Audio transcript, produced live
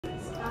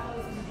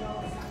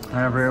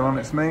Hey everyone,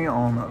 it's me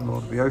on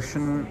Lord of the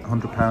Ocean,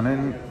 £100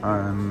 in.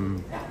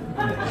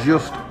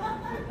 Just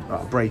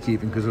break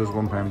even because there was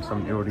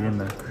 £1.70 already in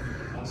there.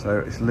 So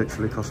it's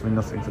literally cost me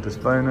nothing for this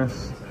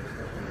bonus.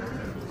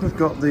 We've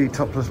got the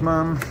topless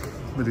man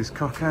with his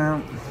cock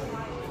out.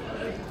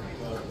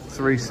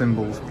 3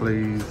 symbols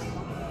please.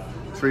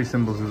 3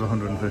 symbols is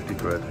 150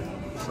 quid.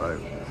 So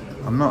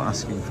I'm not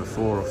asking for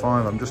 4 or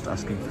 5, I'm just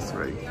asking for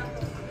 3.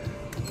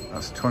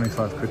 That's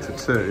 25 quid for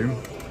 2.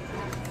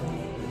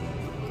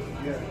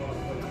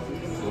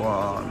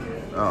 1.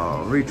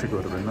 Oh, retrigger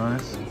would have been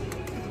nice.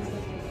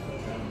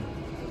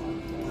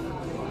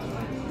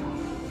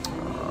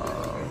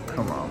 Oh,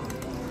 come on.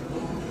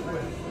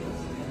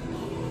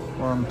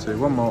 1, 2,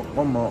 one more.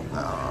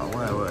 Oh,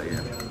 where were you?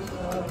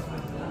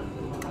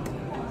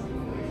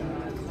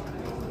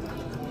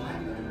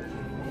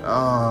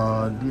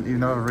 Oh, didn't you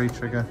know a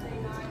retrigger?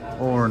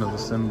 Or another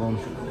symbol.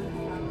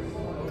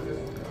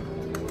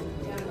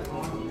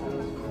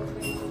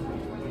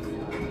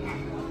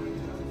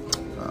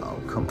 Oh,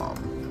 come on.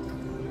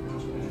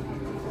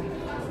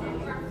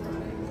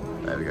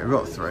 There we go, we've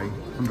got 3,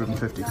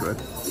 150 quid.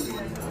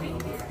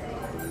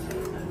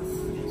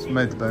 It's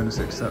made the bonus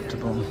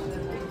acceptable.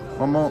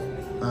 One more.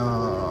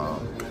 Oh.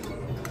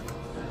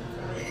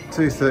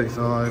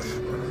 235.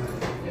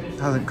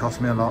 Hasn't cost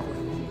me a lot,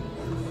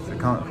 so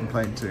can't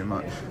complain too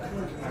much.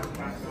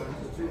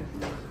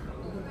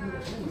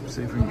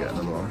 See if we can get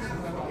another one.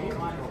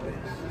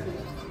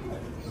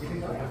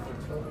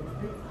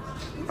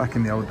 Back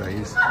in the old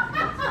days,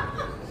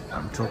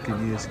 I'm talking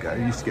years ago,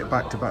 you used to get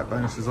back-to-back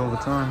bonuses all the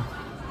time.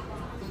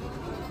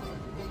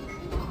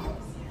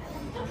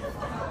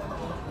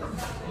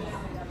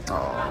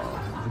 Oh,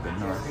 that would have been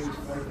nice.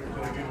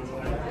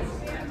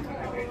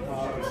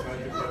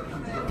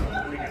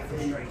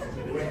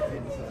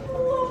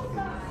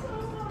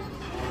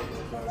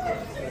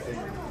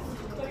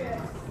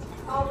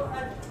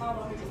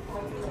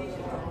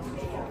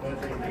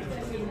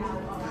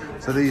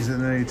 So these are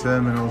the new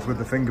terminals with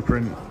the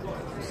fingerprint.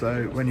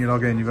 So when you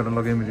log in, you've got to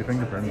log in with your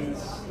fingerprint.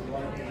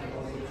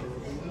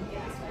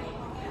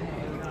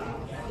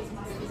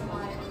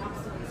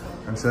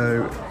 And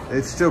so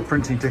it's still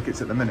printing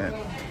tickets at the minute,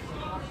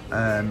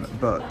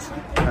 but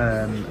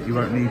you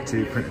won't need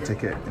to print a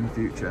ticket in the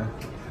future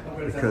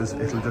because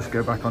it'll just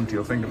go back onto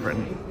your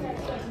fingerprint.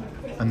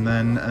 And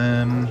then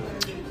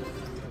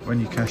when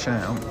you cash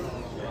out,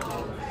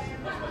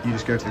 you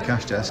just go to the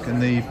cash desk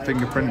and the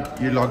fingerprint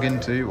you log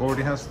into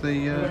already has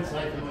the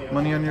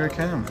money on your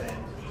account.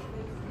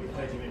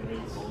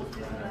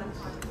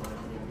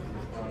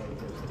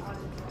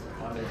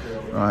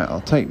 Right,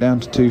 I'll take down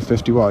to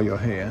 250 while you're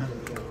here,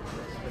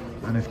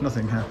 and if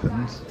nothing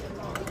happens,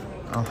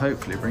 I'll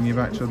hopefully bring you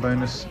back to a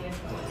bonus.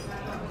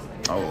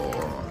 Oh,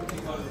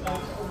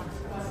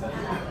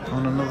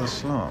 on another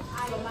slot.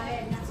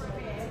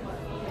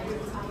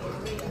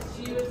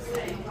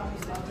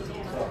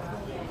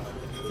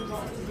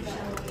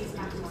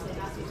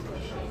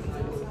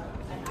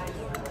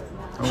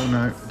 Oh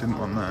no, didn't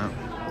want that.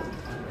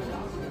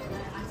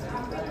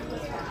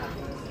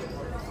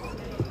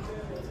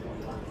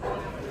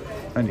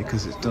 Only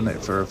because it's done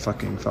it for a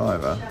fucking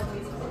 £5.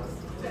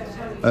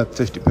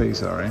 50p,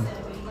 sorry.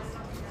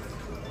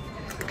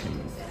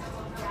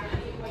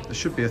 There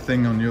should be a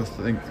thing on your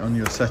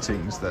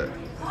settings that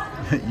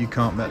you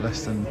can't bet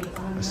less than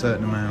a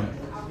certain amount.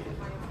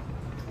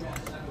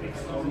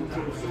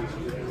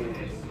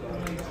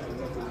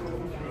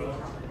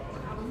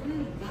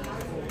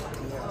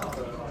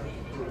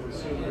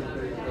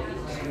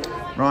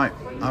 Right,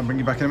 I'll bring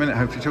you back in a minute,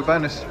 hopefully to a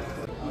bonus.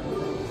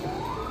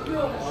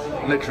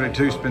 Literally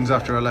 2 spins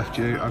after I left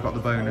you, I got the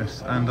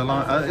bonus. And a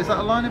line, is that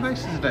a line of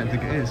aces? I don't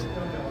think it is.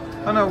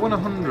 Oh no, I won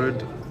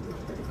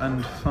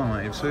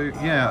 105. So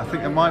yeah, I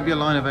think there might be a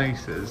line of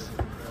aces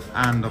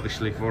and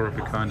obviously 4 of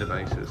a kind of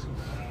aces.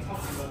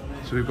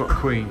 So we've got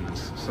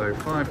queens. So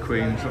 5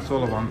 queens, that's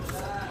all I want.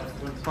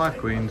 5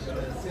 queens.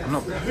 I'm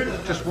not,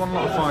 just one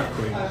lot of 5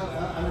 queens.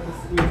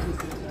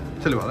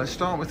 Tell you what, let's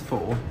start with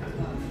 4.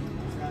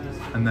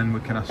 And then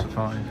we can ask for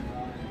 5.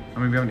 I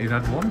mean, we haven't even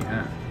had 1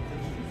 yet.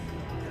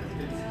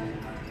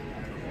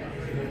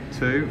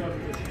 2.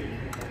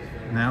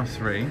 Now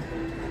 3.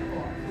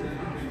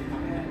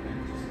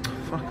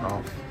 Fuck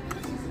off.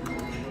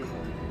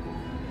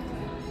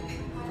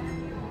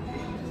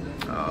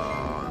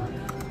 Oh.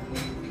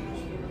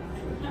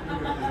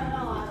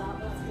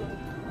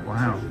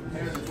 Wow.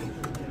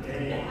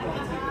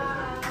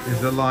 Is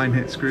the line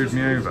hit screwed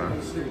me over?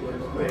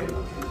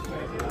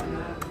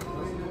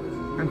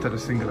 I haven't had a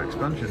single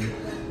expansion.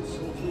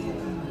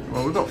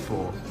 Well, we've got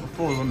 4.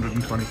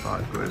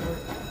 425 quid.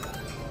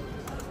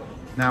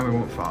 Now we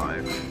want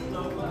 5. So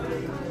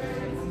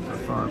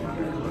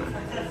 500 quid.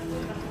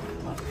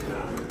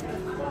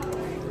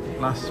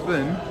 Last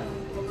spin.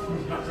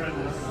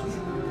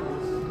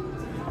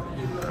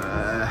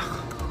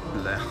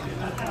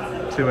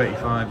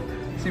 285.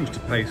 Seems to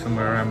pay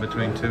somewhere around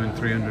between 200 and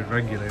 300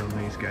 regularly on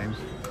these games.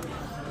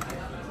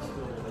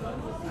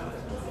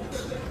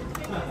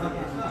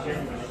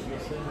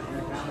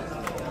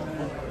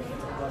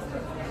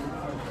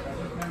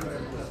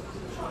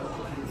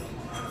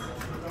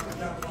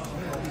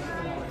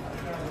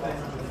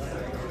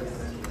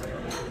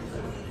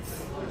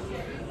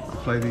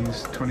 play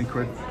these 20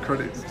 quid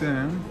credits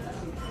down.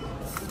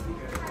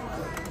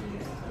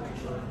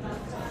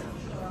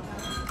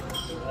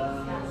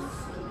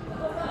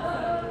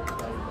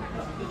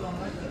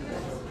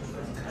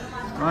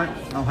 Right,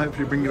 I'll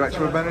hopefully bring you back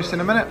to a bonus in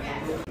a minute.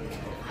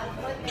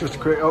 Just a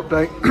quick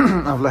update.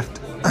 I've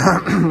left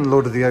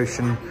Lord of the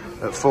Ocean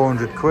at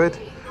 400 quid.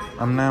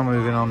 I'm now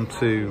moving on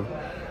to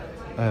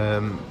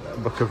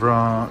Book of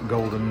Ra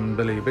Golden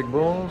Billy Big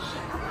Balls.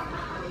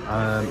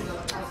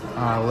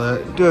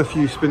 I'll do a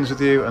few spins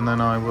with you and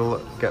then I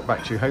will get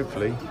back to you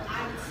hopefully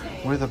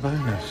with a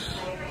bonus.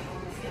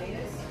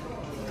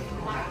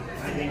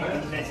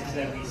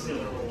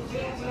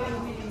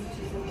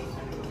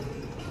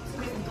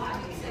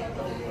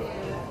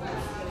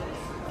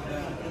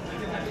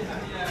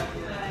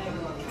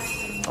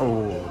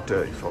 Oh,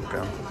 dirty fog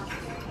gun.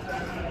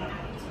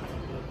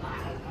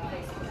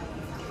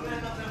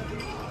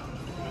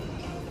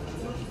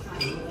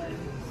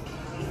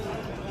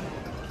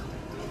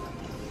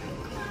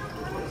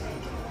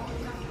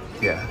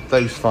 Yeah,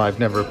 those 5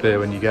 never appear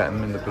when you get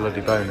them in the bloody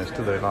bonus,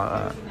 do they, like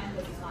that?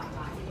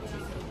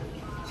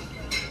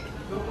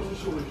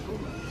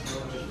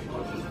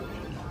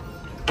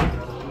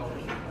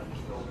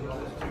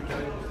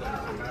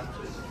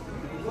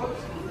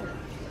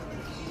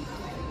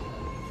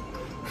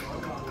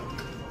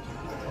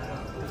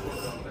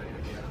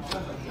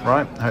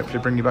 Right, hopefully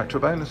bring you back to a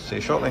bonus. See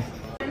you shortly.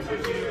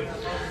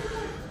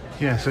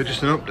 Yeah, so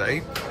just an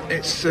update.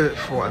 It's,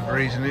 for whatever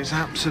reason, it's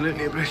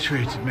absolutely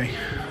obliterated me.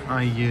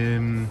 I,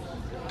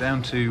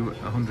 down to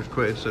 100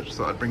 quid, so I just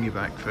thought I'd bring you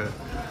back for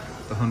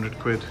the 100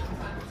 quid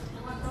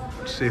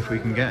to see if we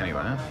can get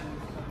anywhere.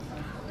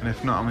 And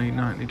if not, I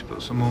might need to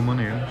put some more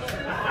money in.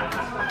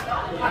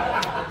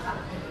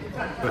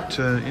 But,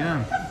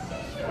 yeah,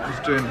 I was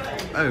doing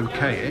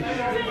okay-ish.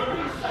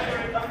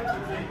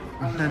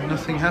 And then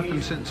nothing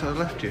happened since I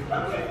left you.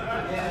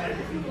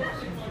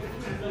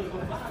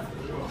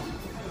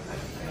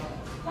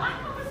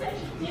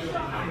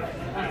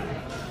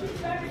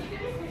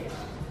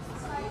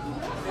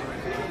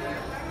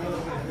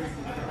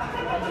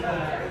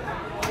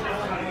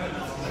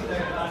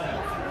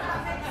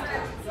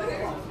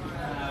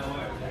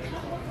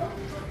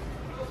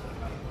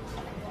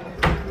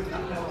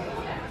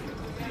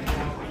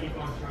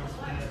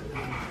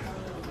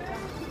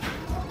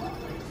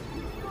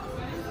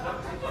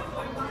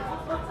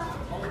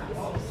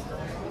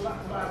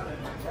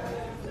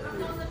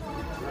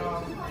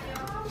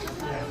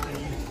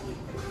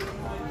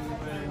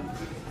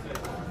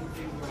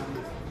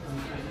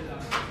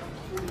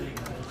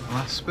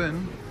 Last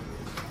spin.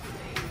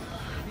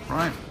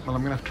 Right, well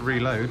I'm going to have to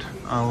reload.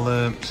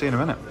 I'll see you in a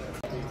minute.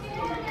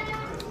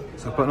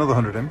 So I'll put another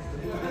 100 in.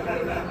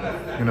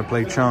 I'm going to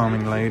play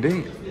Charming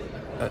Lady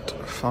at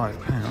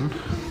 £5.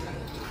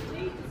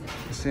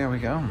 Let's see how we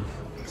go on.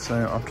 So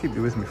I'll keep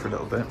you with me for a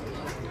little bit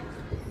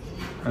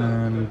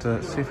and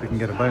see if we can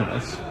get a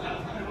bonus.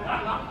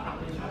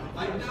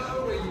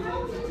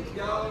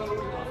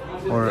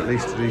 Or at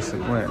least a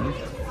decent win.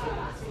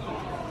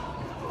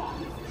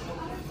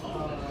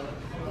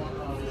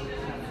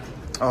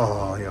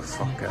 Oh, you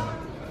fucker.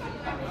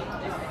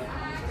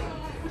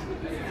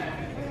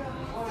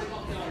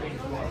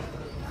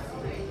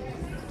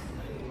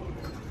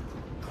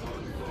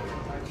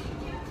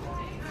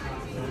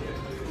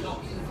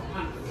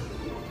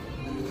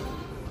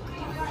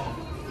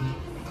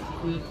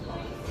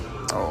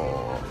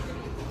 Oh.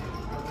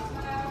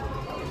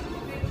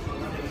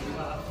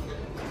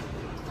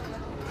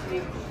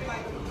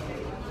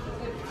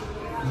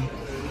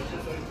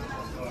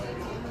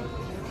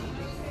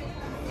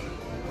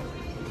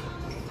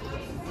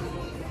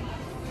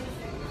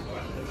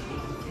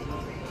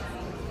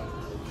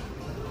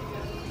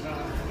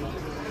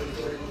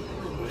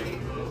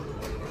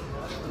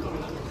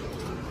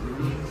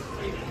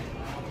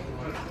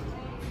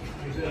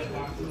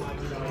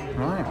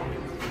 Right,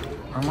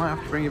 I might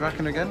have to bring you back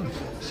in again.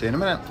 See you in a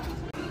minute.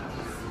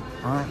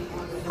 Right,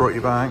 brought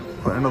you back,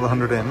 put another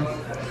 100 in.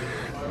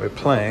 We're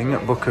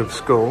playing Book of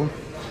Skull.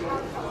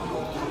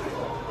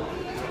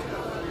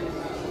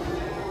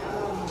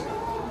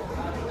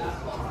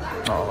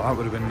 Oh, that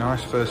would have been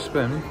nice first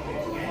spin.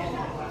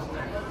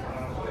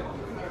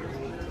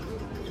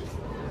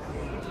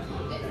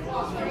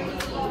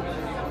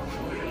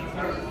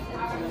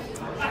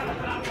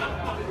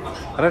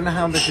 I don't know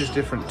how this is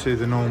different to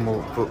the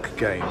normal book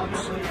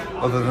games,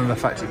 other than the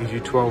fact it gives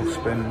you 12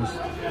 spins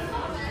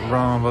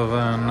rather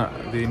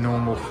than the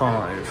normal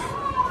 5.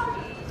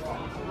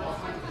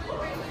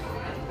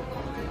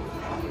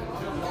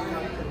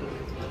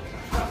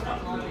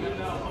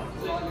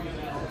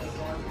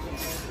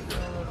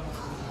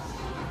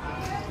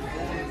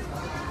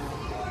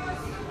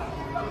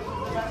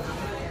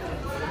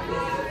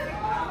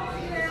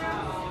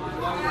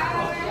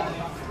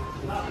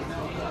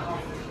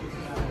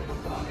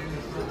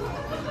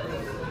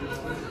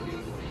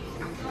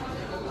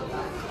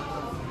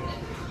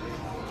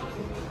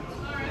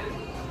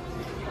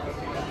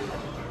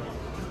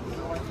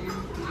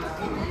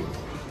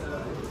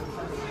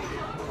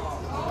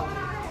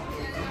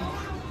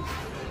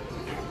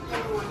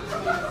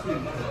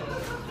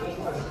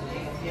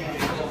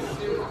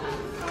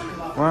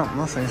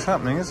 Nothing's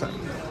happening, is it?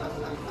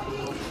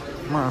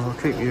 Might as well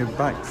keep you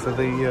back for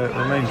the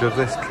remainder of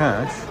this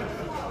cash,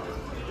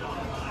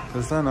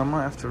 because then I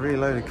might have to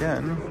reload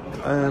again.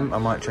 I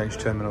might change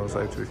terminals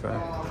though, to be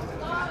fair.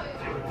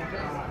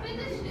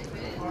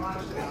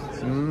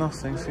 So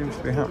nothing seems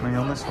to be happening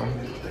on this one.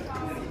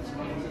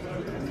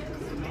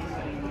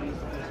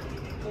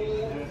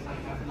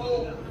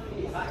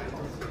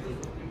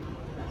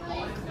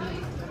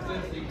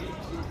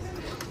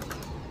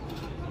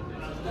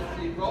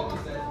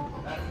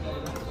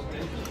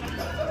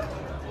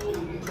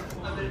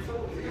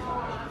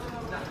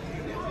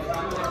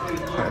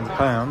 Getting the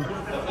pound.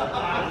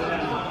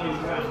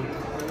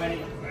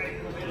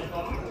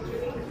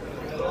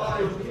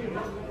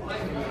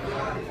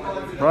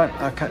 Right,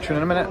 I'll catch you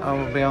in a minute. I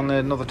will be on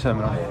another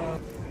terminal.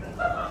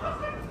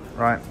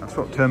 Right, I've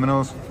swapped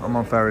terminals. I'm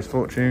on Fairy's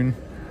Fortune.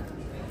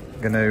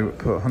 I'm going to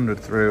put 100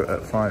 through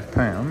at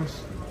 £5,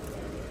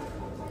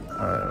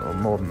 or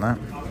more than that.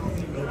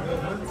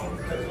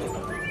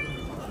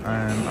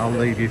 And I'll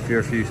leave you for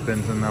a few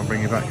spins and I'll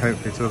bring you back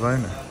hopefully to a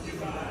bonus.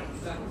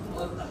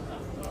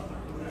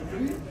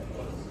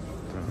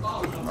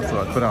 I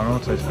thought I'd put it on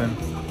auto spin.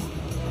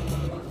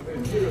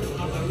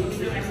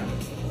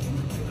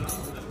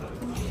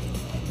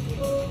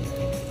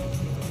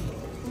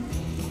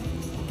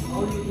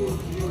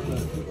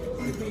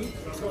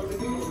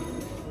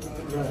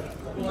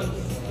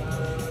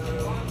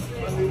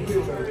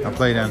 I'll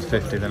play down to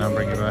 50, then I'll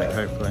bring you back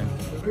hopefully.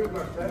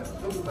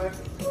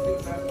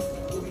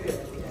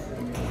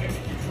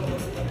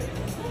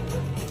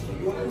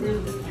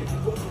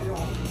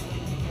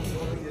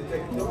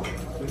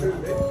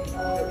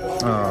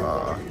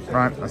 Oh,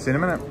 right, I'll see you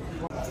in a minute.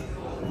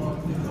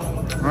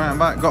 Right, I'm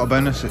back, got a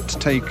bonus. It's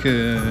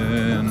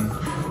taken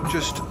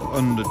just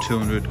under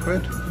 200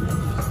 quid.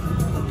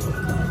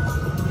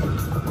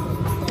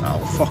 Oh,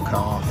 fuck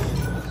off.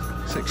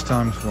 6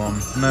 times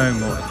 1, no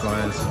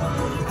multipliers.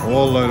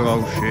 All load of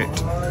old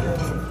shit.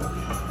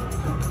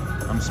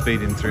 I'm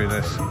speeding through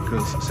this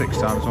because 6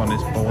 times 1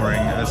 is boring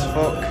as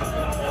fuck.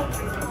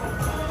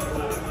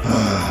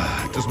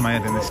 It does my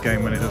head in this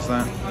game when it does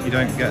that. You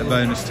don't get a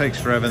bonus, takes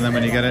forever, and then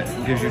when you get it,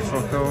 it gives you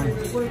fuck all.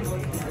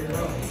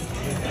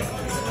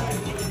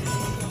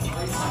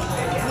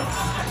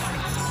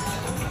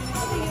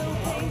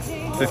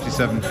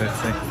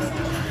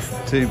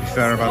 £57.50. To be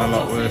fair, I've had a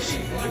lot worse,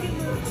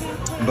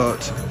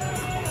 but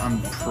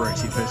I'm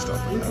pretty pissed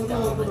off with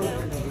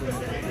that.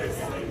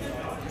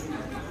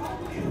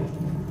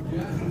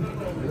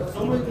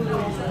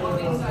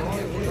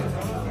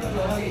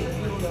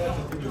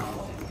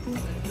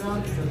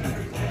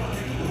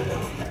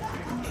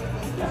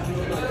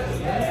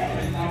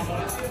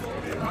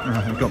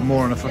 I've got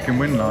more on a fucking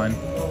win line.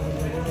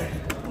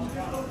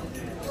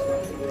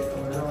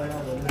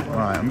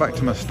 Right, I'm back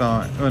to my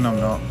start. Oh no, I'm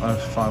not. I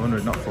was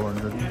 500, not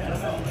 400.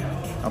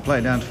 I'll play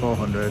it down to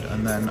 400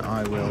 and then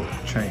I will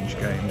change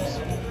games.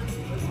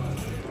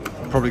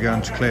 I'll probably go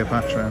into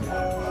Cleopatra.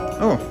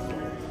 Oh,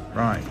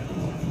 right.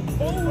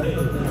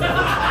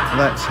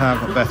 Let's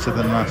have better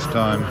than last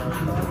time.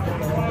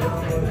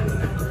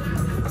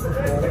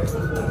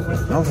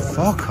 Oh,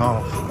 fuck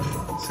off.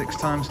 6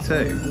 times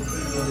 2.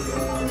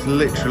 It's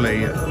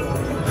literally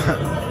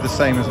the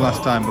same as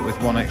last time, but with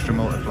 1 extra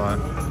multiplier.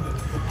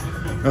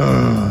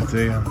 Oh,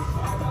 dear.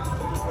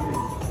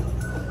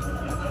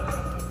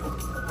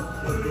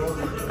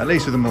 At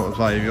least with the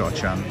multiplier, you've got a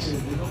chance.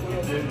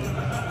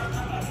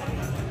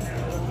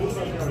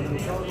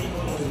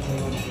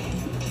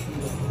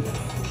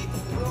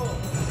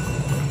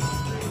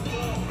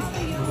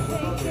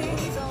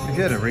 If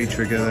you had a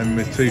re-trigger, then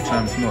with 2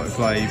 times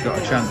multiplier, you've got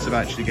a chance of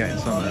actually getting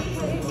somewhere.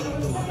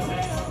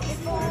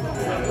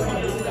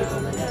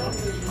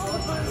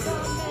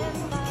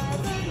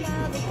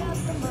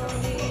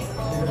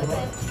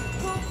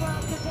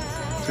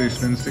 Two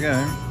spins to go.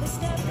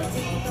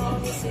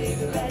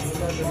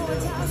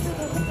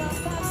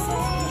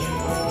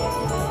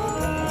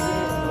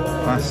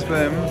 Last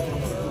spin.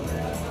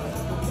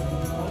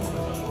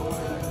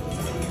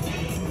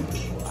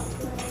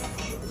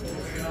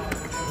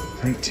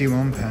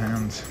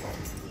 £81.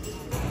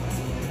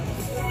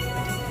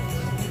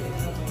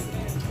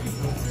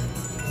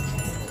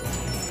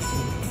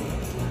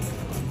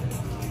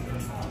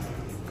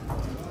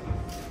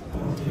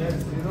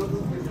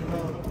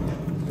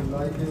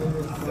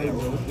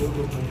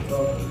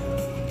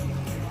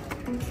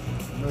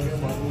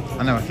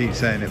 I know I keep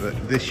saying it, but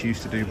this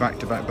used to do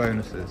back-to-back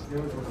bonuses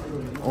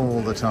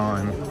all the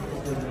time.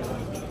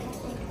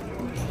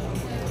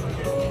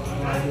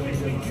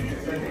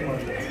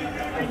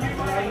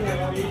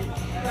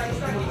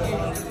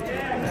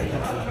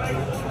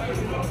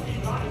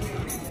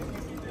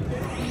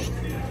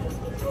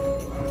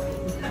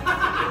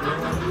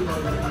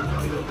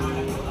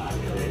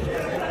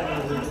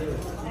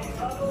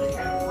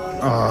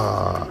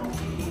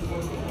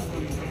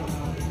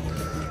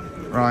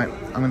 Right,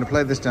 I'm going to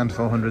play this down to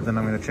 400, then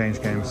I'm going to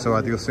change games. So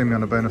either you'll see me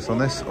on a bonus on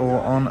this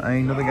or on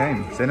another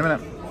game. See you in a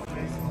minute.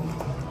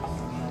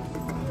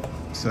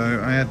 So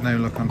I had no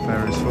luck on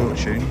Fairy's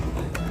Fortune.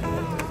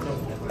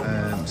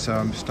 So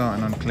I'm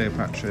starting on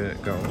Cleopatra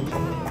Gold.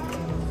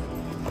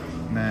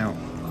 Now,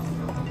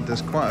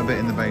 there's quite a bit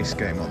in the base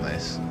game on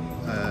this.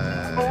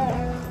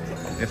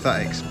 If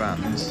that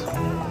expands,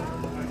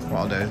 what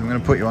I'll do is I'm going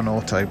to put you on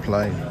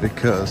autoplay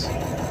because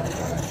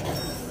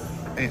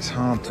it's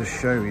hard to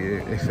show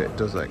you if it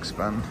does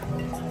expand.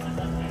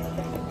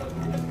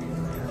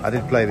 I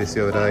did play this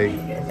the other day,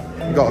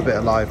 got a bit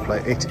of live play,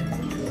 it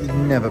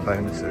never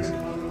bonuses.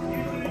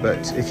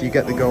 But if you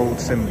get the gold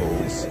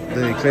symbols,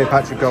 the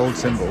Cleopatra gold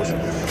symbols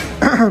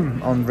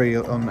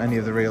on any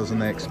of the reels and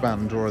they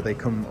expand or they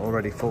come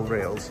already full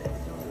reels,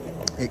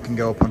 it can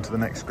go up onto the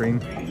next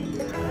screen.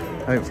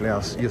 Hopefully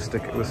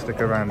we'll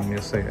stick around and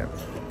you'll see it.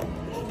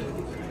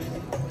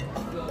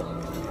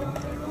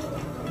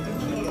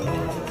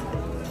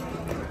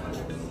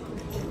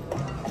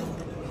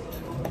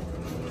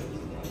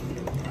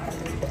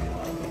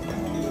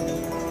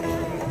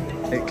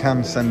 It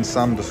can send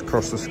sand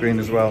across the screen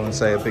as well and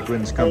say a big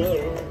wind's coming.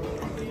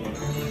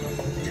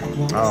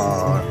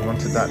 Oh, I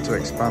wanted that to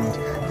expand.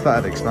 If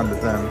that had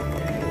expanded then.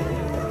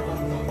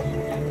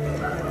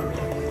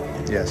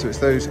 Yeah, so it's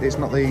those, it's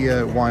not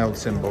the wild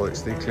symbol,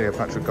 it's the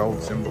Cleopatra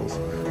gold symbols,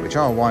 which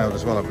are wild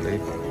as well, I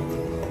believe.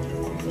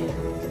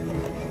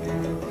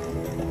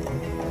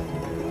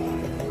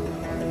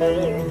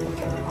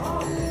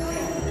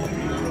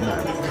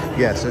 No.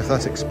 Yeah, so if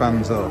that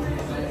expands up.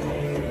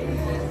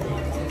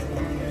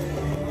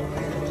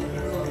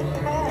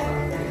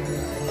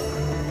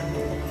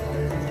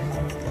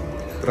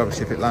 But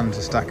obviously if it lands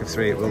a stack of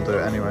 3, it will do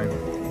it anyway.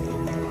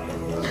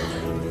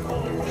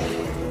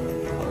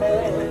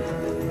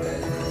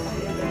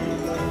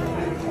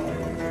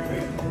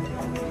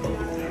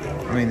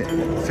 I mean,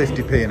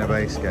 50p in a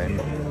base game.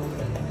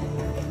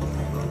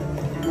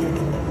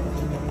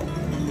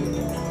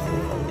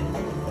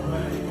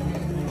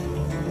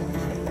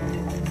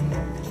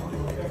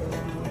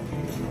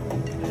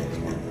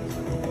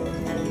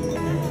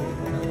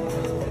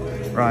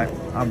 Right,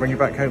 I'll bring you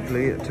back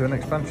hopefully to an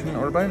expansion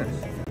or a bonus.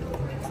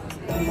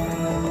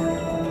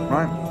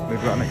 Right,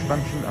 we've got an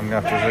expansion. I'm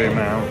going to have to zoom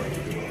out.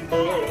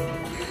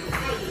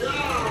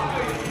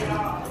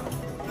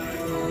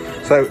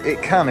 So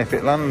it can, if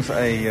it lands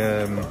a,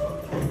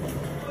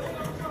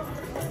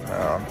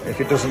 if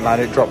it doesn't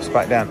land, it drops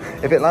back down.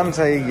 If it lands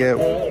a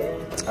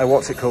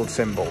what's it called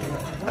symbol,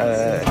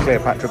 a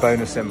Cleopatra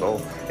bonus symbol,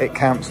 it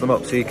counts them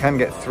up. So you can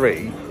get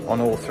 3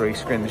 on all 3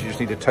 screens. You just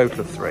need a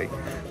total of 3.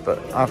 But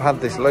I've had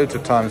this loads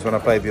of times when I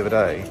played the other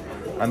day,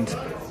 and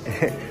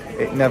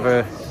it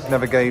never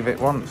gave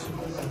it once.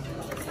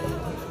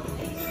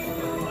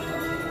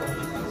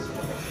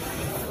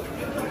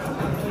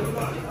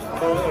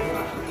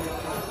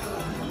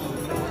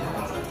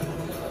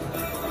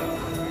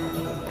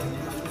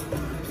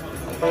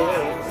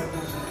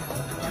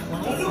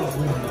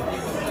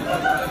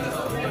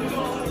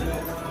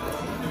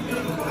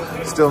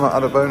 Still not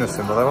had a bonus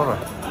symbol though, have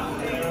I?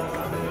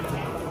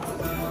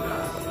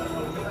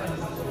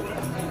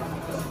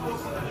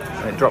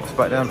 And it drops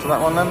back down to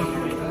that one then,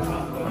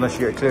 unless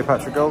you get a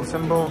Cleopatra gold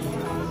symbol,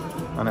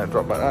 and it'll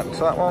drop back to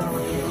that one.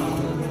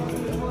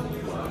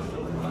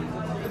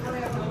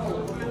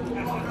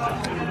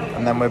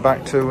 And then we're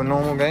back to a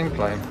normal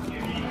gameplay.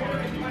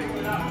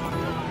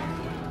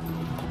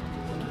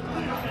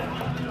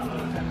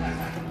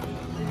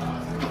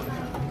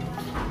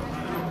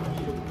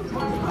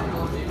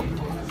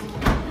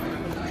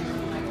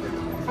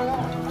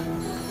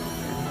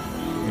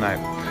 No.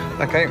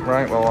 Okay,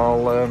 right, well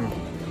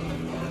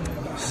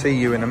I'll see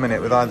you in a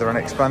minute with either an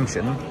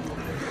expansion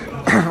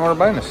or a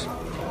bonus.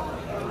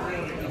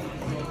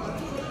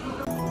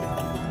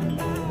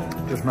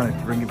 Just managed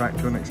to bring you back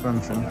to an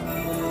expansion.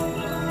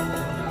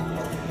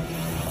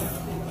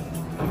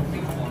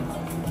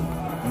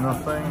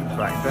 Nothing,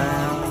 back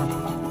down.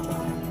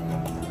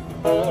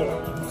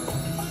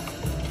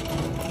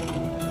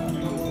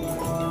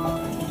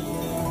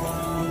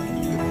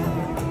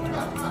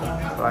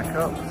 Back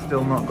up,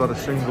 still not got a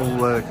single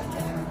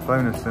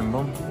bonus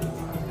symbol.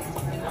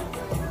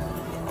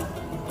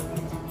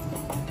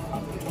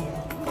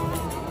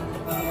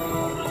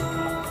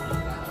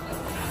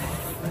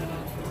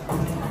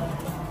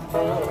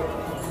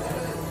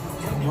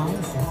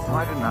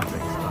 Why didn't that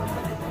expand?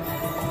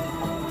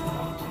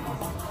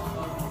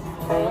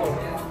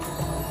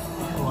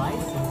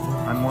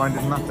 And why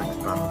didn't that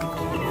expand?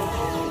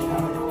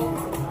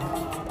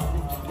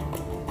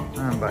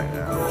 And back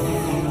down.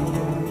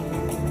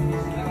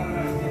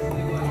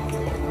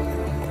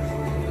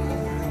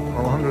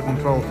 Well,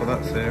 112 for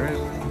that series.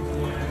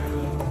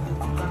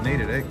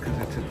 Needed it because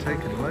it had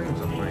taken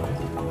loads of me.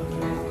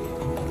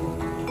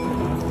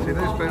 See,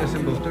 those bonus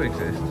symbols do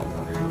exist.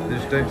 They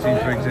just don't seem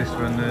to exist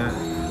when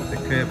the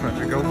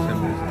Cleopatra gold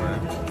symbols are there.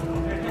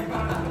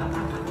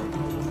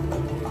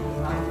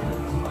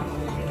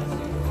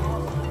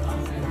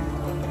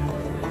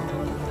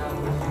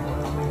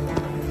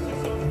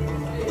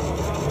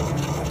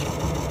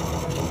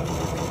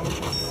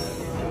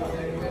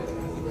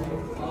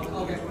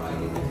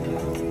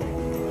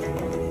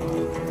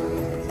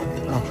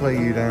 I'll play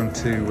you down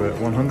to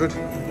 100.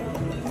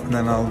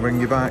 and then I'll bring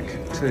you back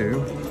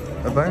to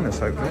a bonus,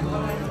 hopefully.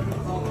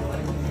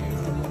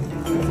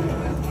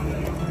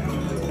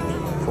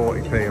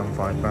 40p on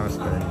 £5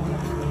 spin.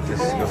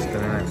 Disgusting,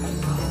 isn't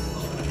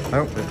it?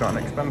 Oh, they've got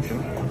an expansion.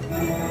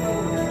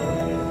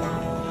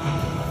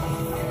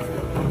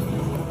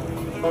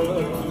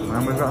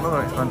 And we've got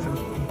another expansion.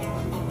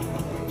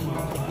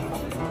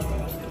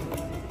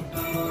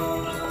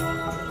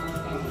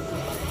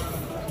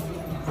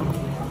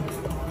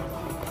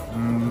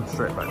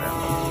 Straight back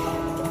down.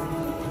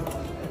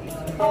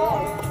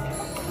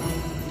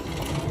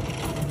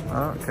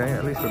 Okay,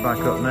 at least we're back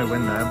up. No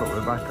win there, but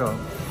we're back up.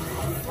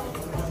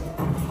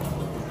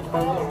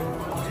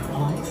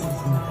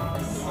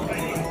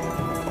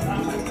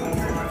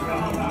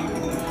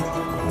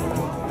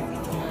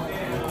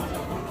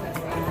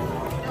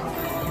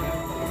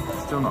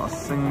 Still not a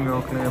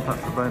single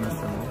Cleopatra bonus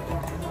to me.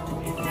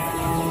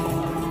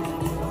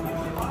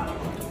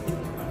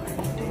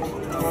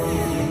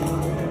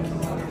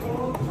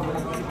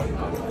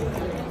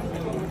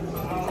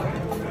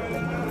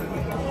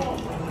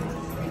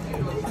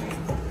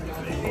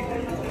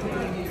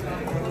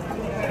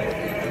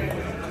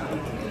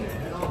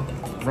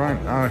 Right,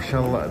 I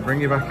shall bring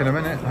you back in a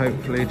minute,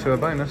 hopefully to a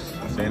bonus.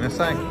 See you in a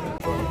sec.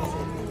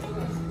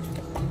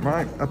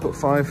 Right, I put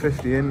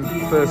 550 in.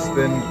 First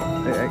spin,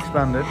 it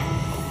expanded.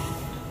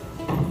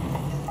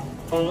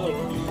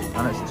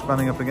 And it's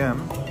expanding up again.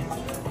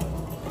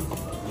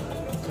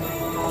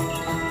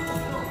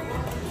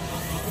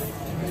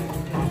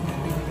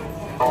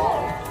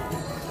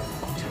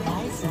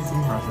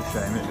 That's a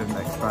shame, it didn't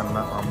expand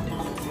that one.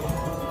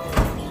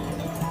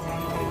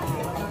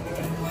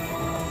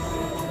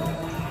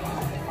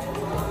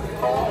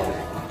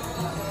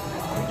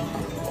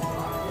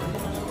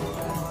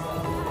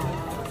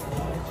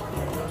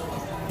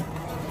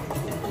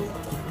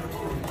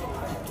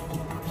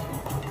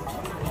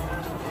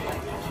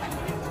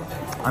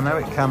 I know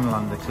it can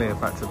land a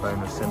Cleopatra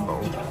bonus symbol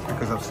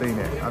because I've seen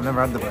it. I've never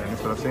had the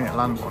bonus, but I've seen it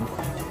land one,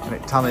 and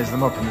it tallies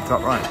them up in the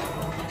top right.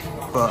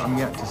 But I'm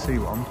yet to see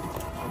one.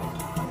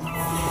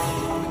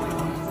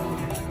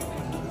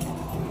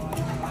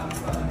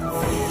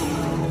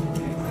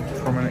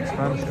 From an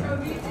expansion.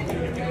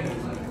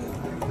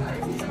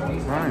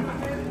 Right.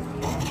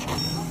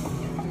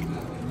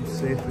 Let's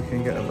see if we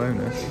can get a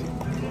bonus.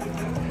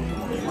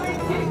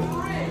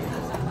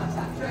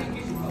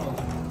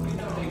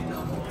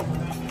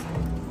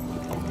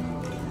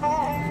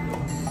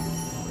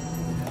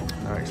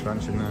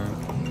 Expansion there.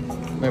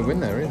 No win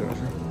there either,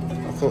 actually.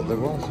 I thought there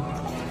was.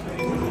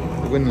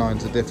 The win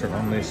lines are different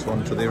on this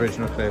one to the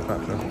original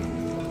Cleopatra.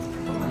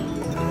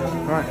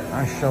 Right,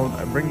 I shall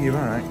bring you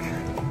back,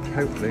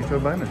 hopefully, to a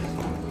bonus.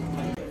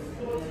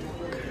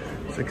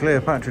 So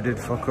Cleopatra did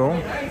fuck all.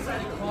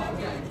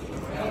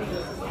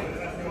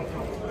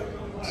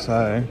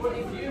 So,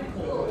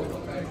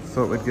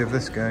 thought we'd give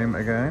this game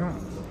a go.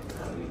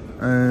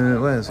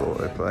 Where's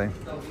autoplay?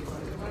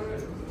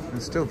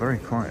 It's still very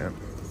quiet.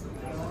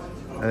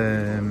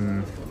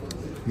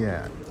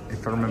 Yeah,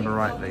 if I remember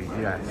rightly,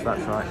 yes,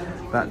 that's right.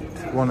 That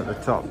one at the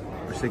top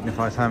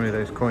signifies how many of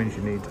those coins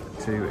you need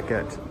to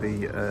get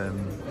the,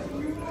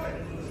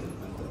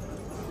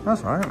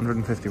 that's right,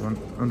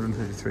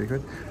 153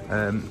 quid.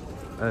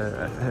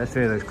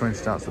 3 of those coins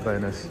starts the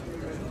bonus,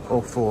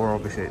 or 4,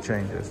 obviously it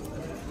changes.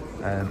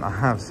 I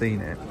have seen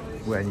it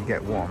where you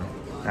get 1.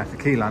 Now if the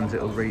key lands,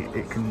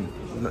 it can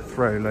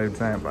throw loads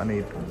out, but I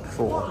need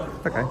 4.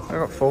 Okay, I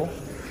got 4.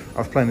 I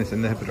was playing this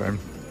in the Hippodrome.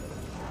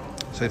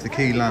 So if the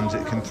key lands,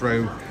 it can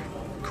throw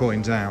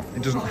coins out.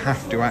 It doesn't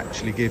have to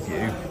actually give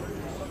you,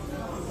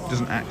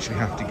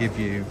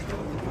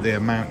 the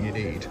amount you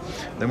need.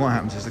 Then what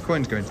happens is the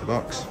coins go into the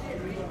box,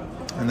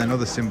 and then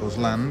other symbols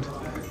land,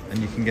 and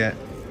you can get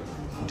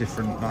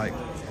different, like,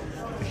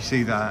 if you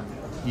see that,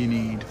 you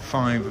need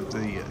 5 of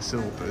the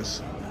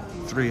silvers,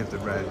 3 of the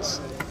reds,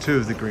 2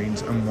 of the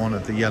greens, and 1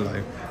 of the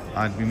yellow.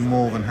 I'd be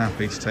more than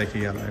happy to take a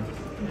yellow.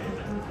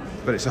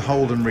 But it's a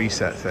hold and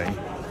reset thing.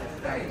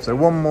 So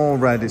 1 more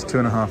red is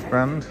 2.5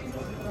 grand,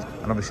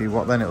 and obviously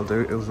what then it'll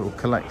do, it'll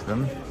collect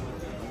them.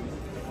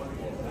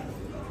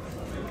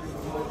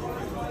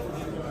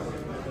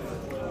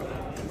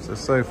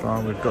 So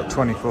far we've got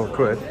 24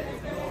 quid.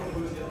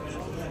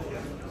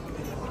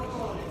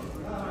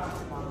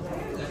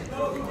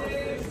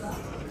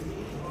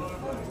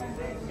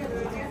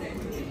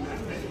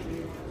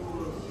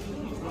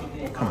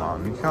 Come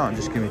on, you can't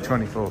just give me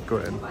 24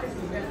 quid.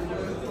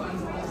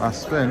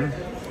 Last spin.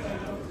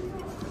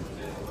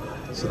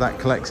 So that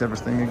collects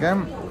everything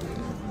again.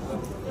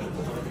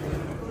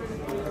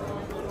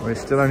 We're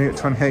still only at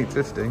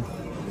 28.50,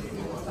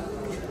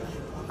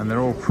 and they're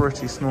all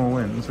pretty small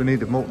wins. We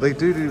need a they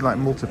do like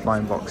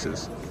multiplying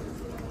boxes,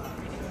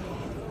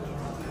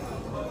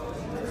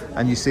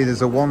 and you see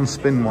there's a 1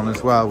 spin one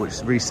as well,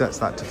 which resets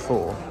that to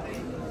 4.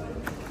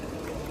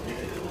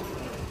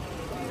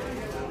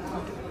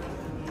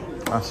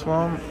 Last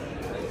one.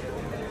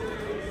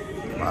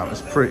 Wow, it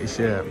was pretty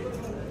shit.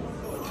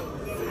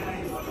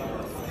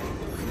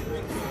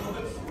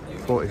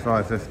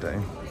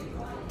 45.50.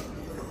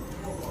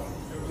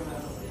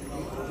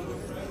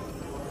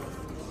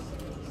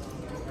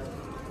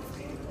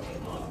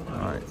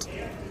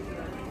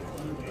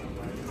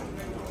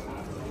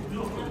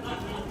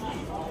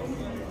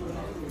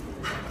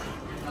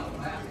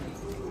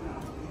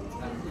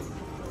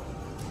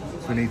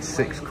 we need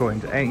 6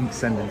 coins. It ain't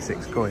sending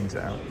 6 coins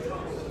out.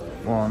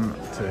 1,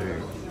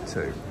 2,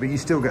 2. But you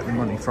still get the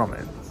money from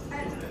it.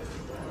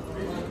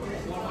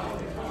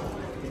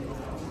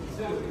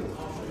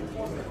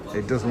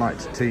 It does like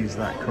to tease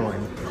that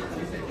coin.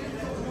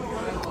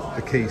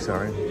 The key,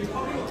 sorry.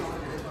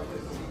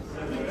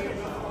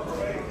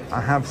 I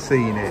have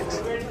seen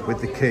it with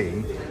the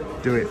key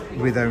do it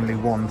with only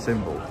 1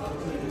 symbol.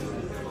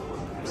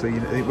 So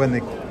when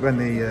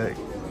the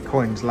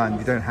coins land,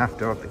 you don't have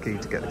to have the key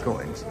to get the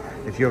coins.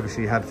 If you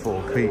obviously had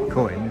 4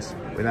 coins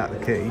without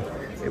the key,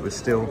 it would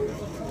still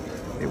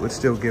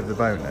give the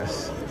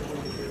bonus.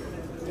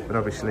 But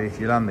obviously, if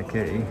you land the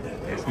key,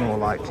 it's more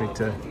likely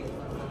to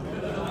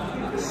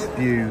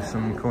spew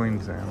some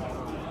coins out,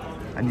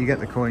 and you get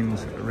the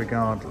coins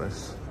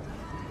regardless.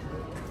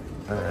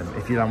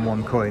 If you land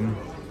 1 coin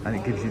and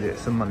it gives you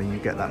some money, you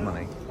get that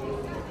money.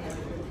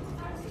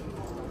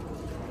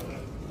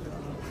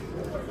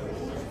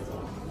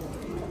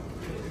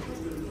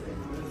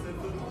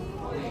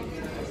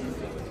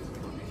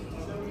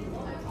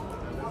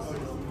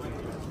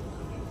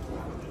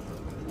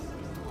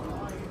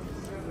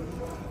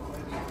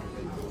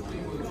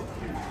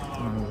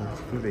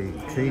 Bloody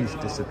keys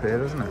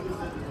disappeared, hasn't it?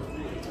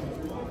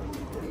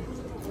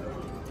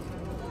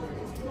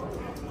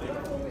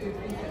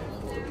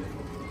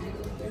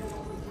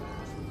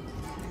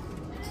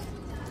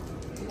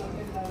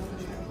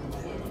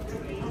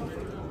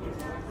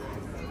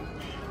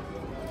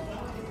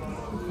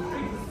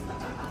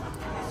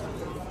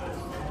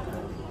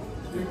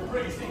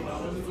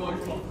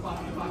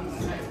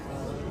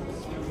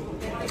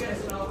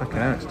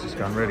 Okay, it's just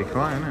gone really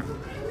quiet, isn't it?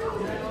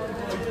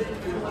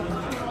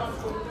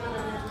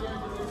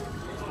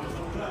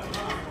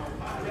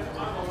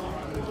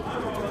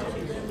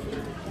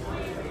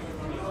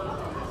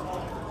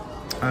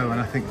 Oh,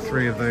 and I think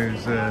 3 of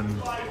those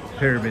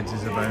pyramids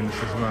is a bonus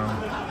as well.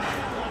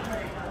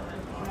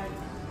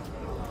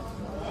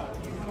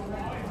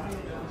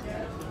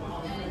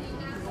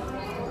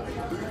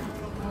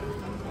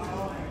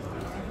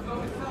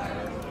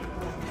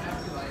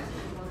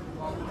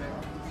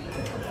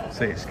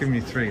 See, it's giving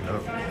you 3,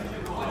 look,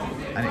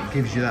 and it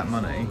gives you that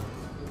money,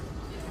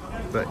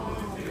 but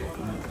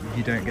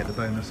you don't get the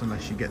bonus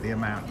unless you get the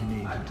amount you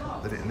need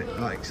that it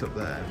likes up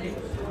there.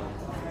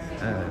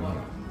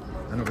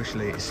 And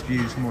obviously it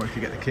spews more if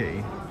you get the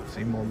key, so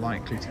you're more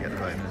likely to get the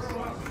bonus.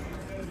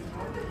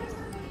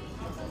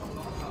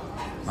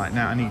 Like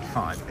now I need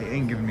 5. It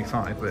ain't giving me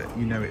 5, but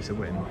you know it's a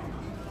win.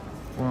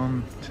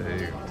 1,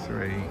 2,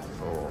 3,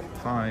 4,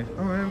 5.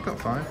 Oh, I've got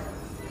 5.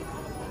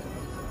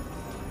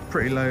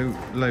 Pretty low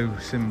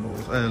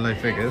symbols, low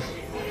figures.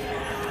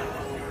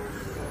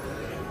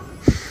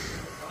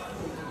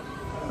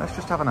 Let's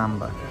just have an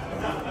amber.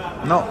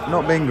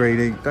 Not being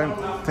greedy. Don't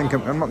think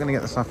I'm not going to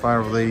get the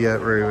sapphire or the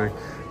ruby,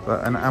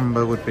 but an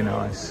amber would be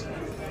nice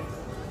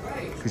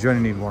because you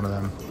only need 1 of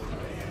them.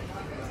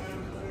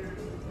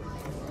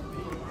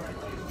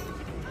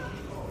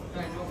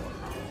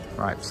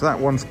 Right, so that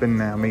 1 spin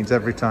now means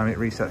every time it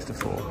resets to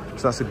 4,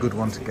 so that's a good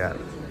one to get.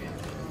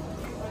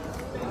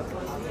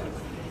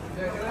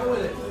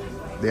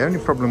 The only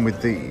problem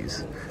with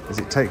these is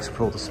it takes up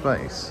all the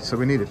space, so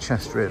we need a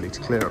chest really to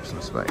clear up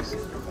some space.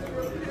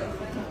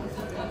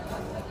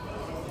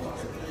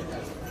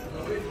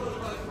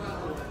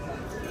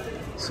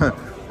 So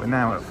we're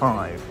now at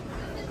 5,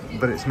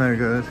 but it's no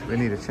good, we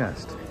need a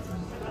chest.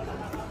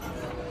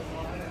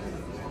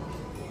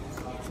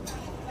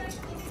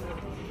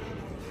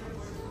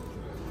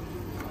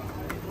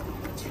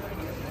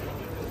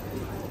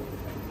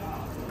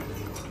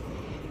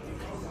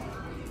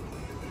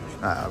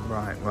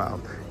 Right, well,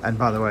 and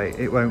by the way,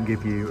 it won't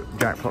give you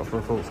jackpot for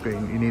a full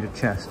screen, you need a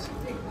chest.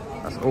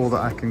 That's all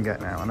that I can get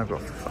now, and I've got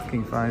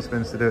fucking 5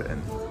 spins to do it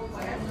in.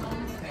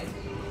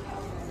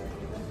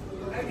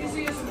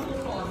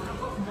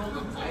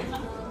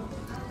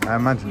 I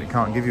imagine it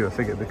can't give you a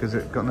figure because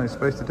it's got no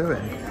space to do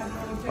it in.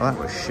 Well, that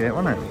was shit,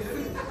 wasn't it?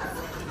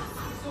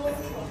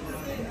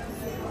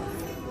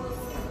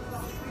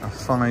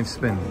 That's 5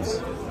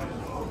 spins.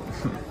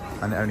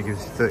 And it only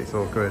gives you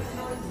 34 quid.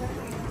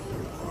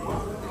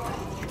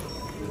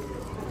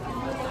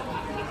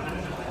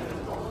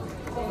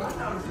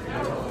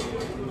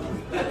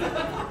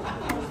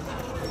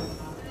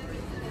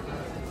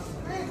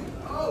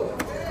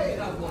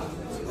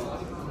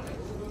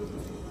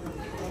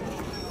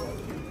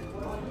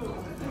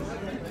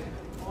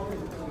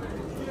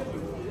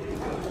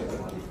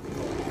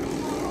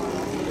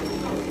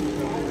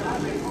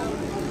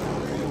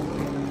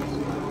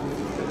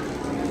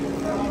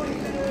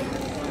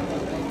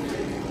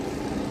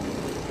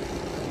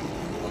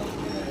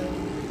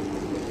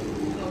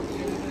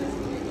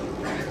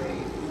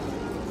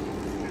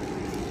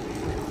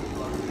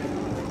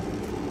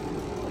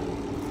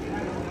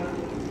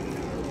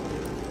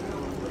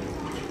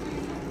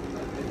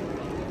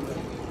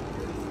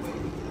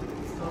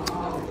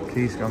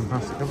 Key's gone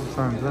past a couple of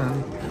times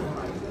then.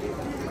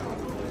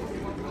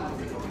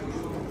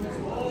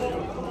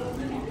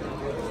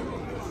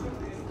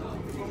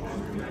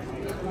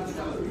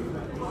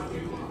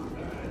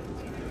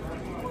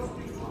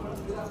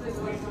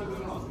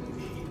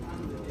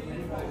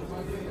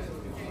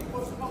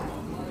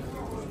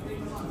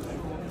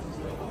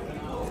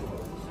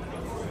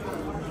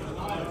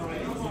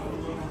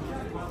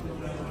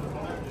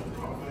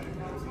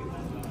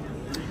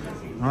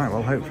 Right,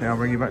 well, hopefully I'll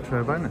bring you back to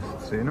a bonus.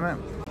 See you in a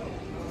minute.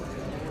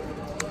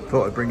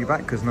 Thought I'd bring you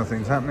back because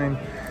nothing's happening.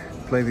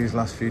 Play these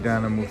last few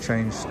down and we'll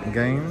change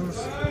games.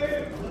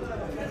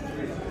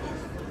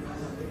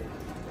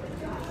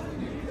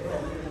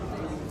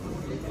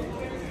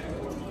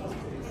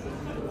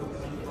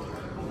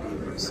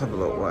 Let's have a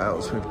look what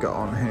else we've got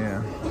on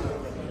here.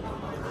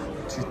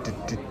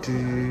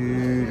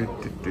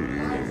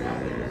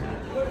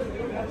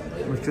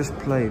 We've just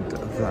played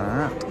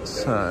that,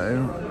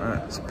 so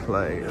let's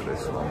play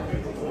this one.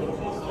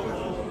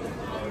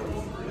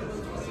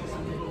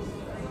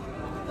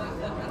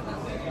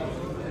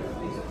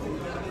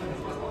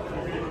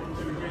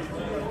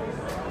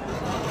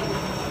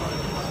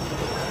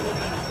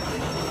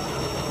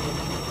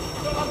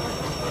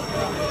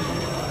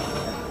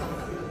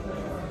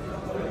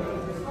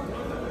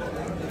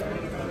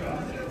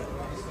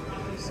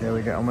 See how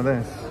we get on with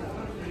this.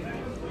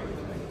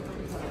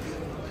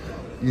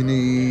 You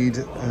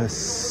need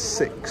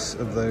 6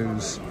 of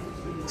those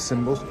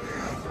symbols.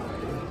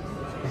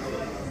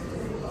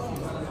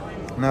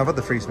 Now I've had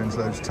the free spins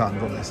loads of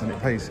times on this and it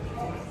pays.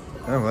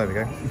 Oh, well, there we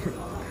go.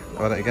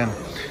 Try that again.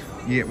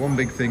 You get one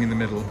big thing in the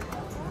middle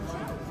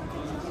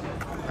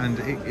and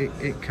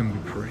it can be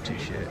pretty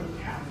shit.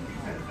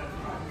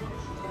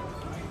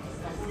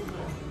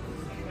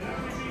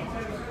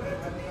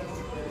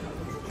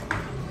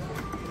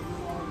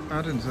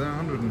 I didn't say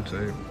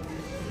 102.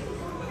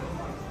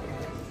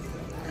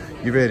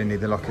 You really need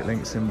the Locket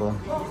Link symbol.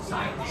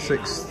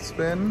 6th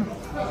spin.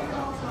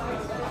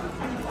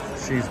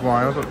 She's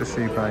wild. What does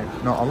she pay?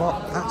 Not a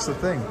lot. That's the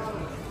thing.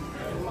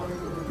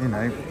 You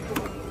know.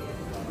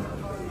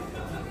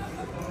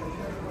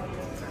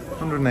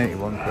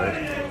 181 quid.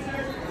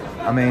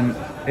 I mean,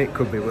 it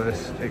could be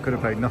worse. It could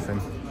have paid nothing.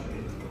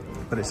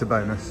 But it's a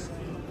bonus.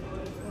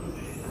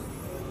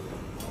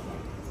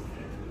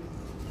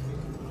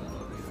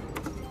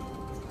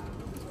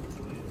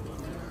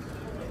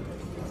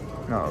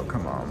 Oh,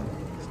 come on.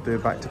 Let's do a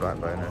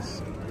back-to-back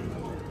bonus.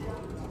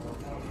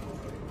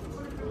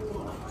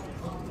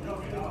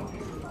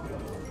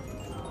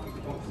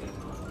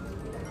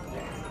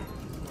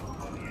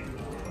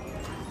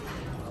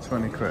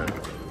 £20.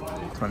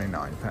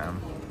 £29.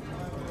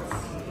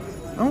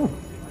 Oh,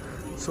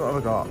 so what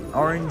have I got?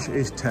 Orange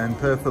is 10,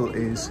 purple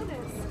is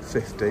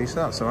 50, so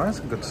that's alright, that's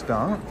a good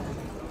start.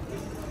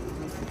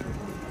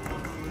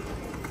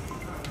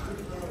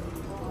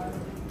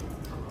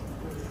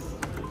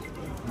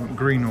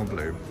 Green or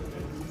blue?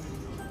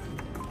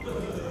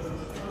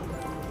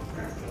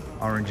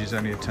 Orange is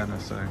only a tenner,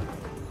 so.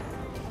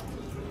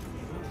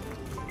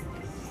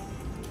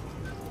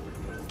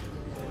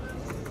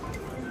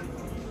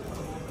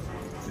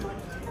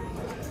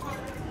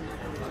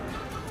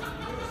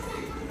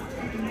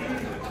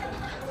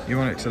 You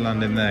want it to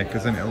land in there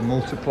because then it'll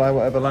multiply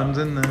whatever lands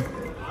in there.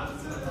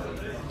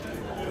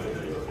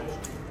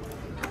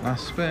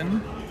 Last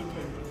spin.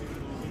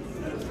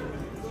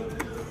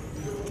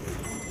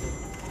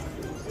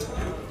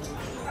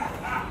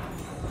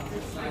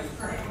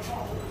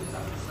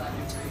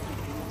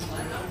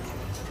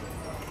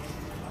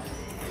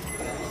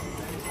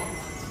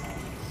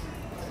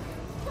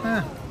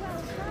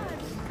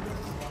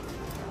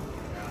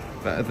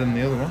 Better than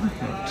the other one,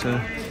 but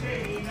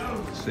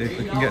let's see if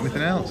we can get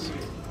anything else.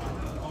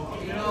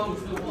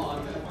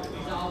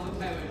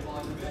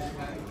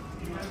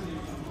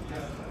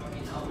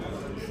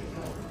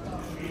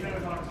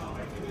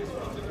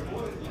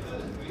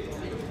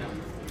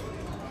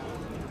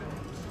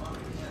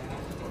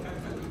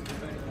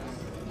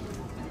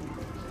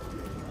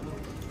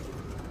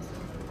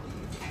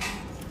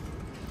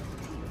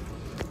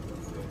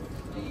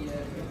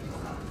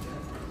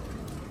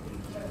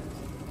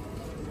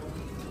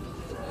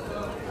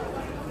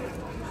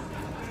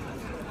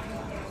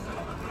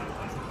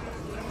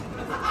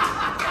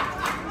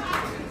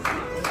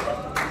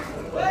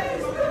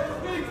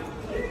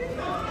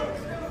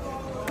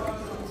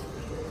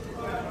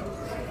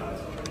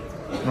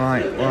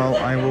 Right, well,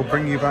 I will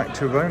bring you back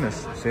to a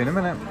bonus. See you in a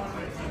minute.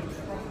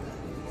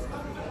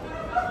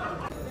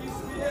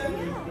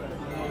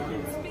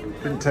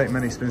 Didn't take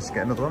many spins to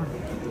get another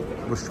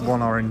one. Just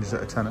one orange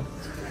at a tenner.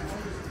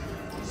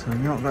 So we've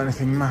not got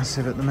anything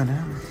massive at the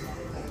minute.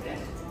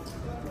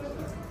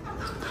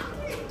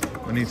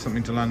 We need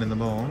something to land in the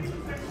ball.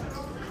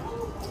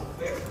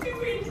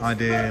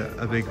 Idea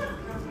a big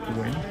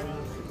win.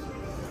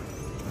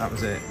 That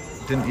was it.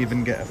 Didn't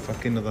even get a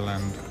fucking other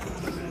land.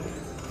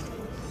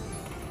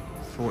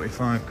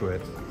 45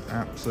 quid.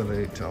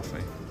 Absolute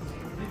toffee.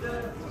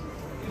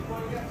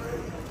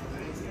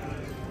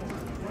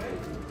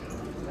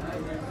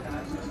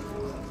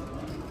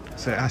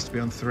 So it has to be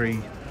on 3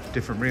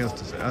 different reels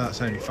to say, oh,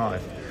 that's only 5.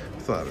 I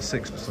thought that was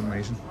 6 for some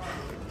reason.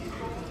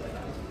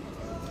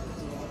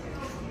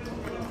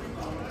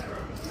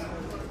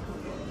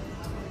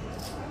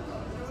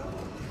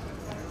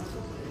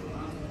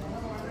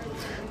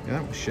 Yeah,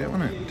 that was shit,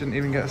 wasn't it? Didn't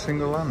even get a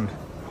single land.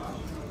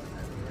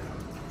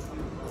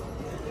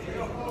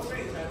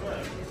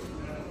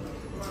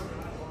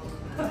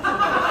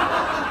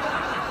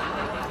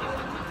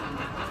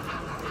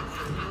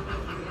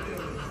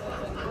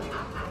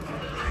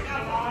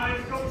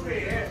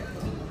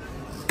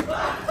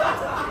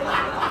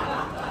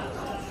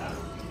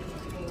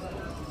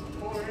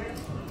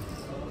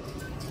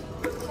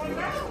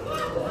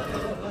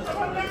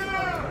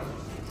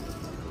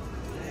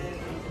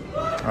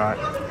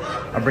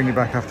 I'll bring you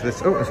back after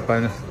this. Oh, it's a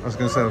bonus. I was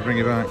going to say I'll bring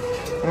you back.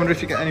 I wonder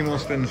if you get any more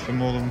spins for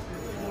more than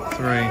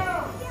 3.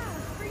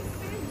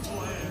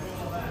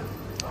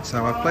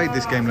 So I've played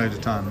this game loads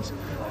of times,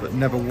 but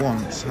never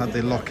once had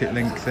the lock it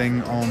link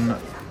thing on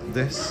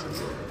this.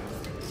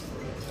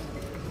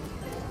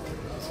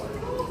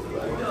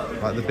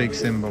 Like the big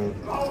symbol.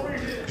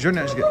 Because you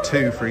only actually get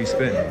 2 free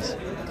spins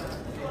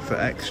for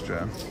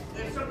extra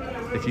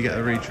if you get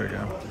a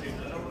re-trigger.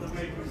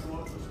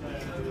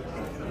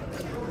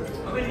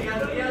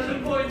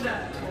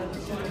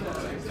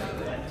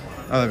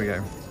 Oh, there we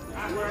go.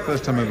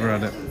 First time I've ever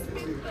had it.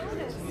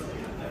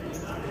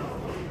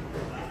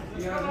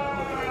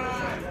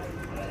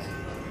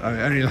 Oh,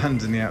 it only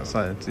lands in the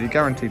outside, so you're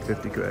guaranteed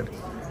 50 quid.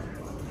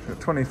 Got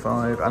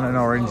 25, and an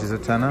orange is a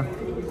tenner.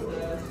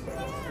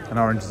 An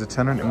orange is a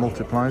tenner, and it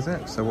multiplies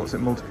it. So what's it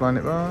multiplying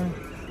it by?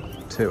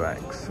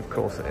 2x, of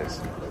course it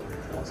is.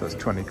 So it's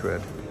 20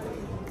 quid.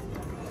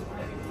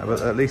 But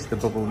at least the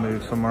bubble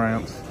moves somewhere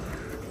else.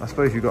 I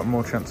suppose you've got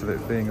more chance of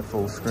it being a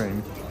full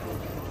screen.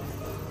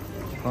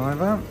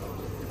 5 out.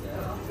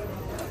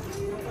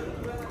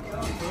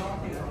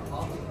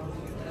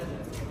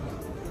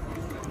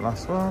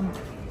 Last one.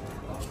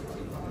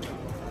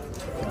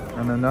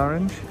 And an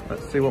orange.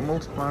 Let's see what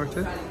multiplier it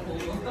is.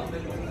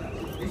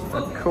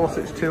 Of course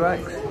it's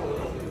 2x.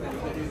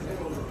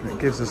 It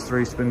gives us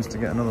 3 spins to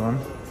get another one.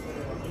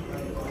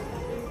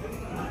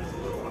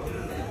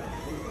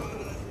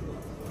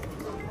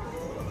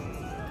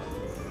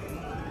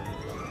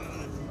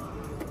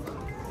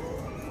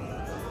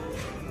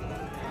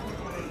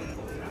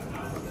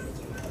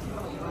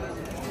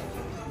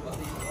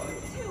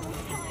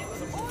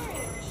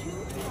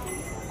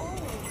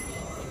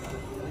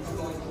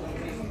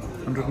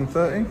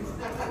 $130,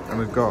 and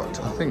we've got,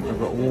 I think we've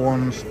got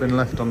 1 spin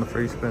left on the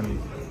free spin.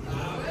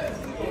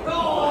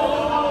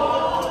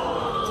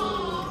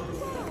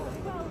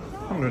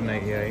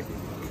 $188.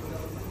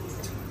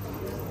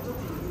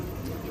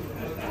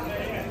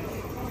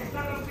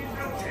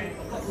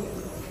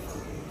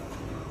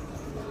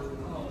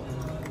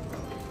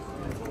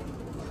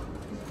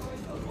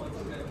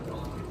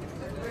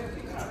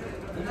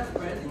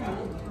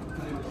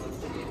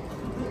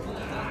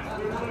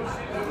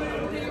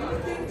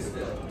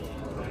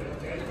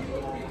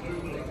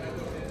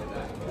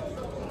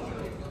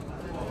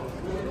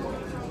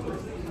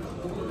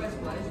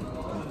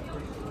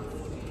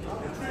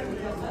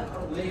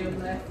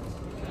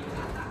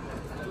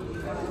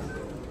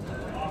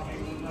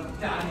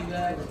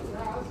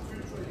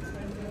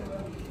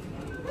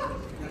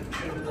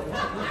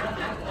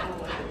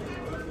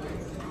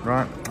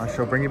 Right, I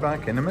shall bring you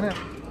back in a minute.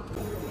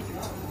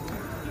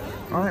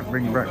 Alright,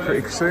 bring you back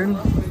pretty soon.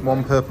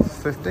 1 purple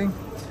for 50,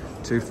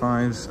 2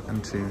 5s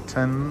and 2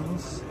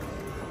 10s.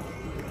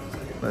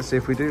 Let's see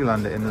if we do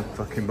land it in the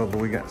fucking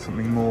bubble, we get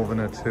something more than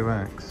a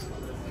 2x.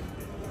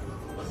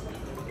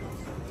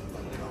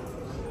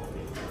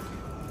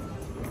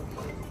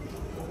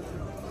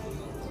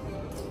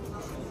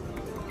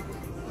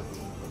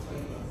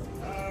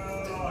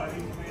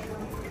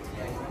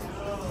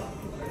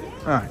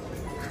 Alright,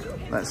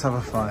 let's have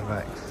a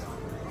 5x.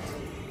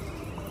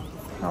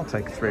 I'll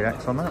take a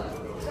 3x on that.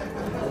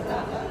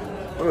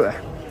 Ugh.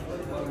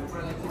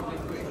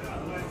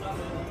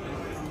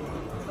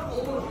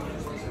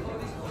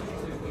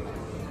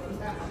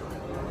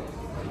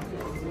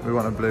 We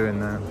want a blue in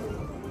there.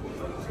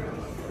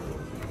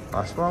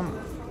 Last one.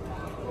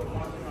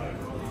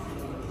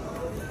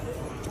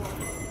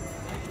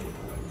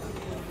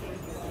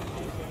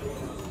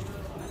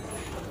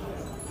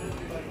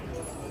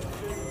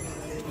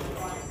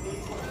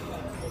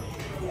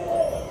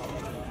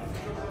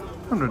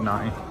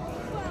 $190.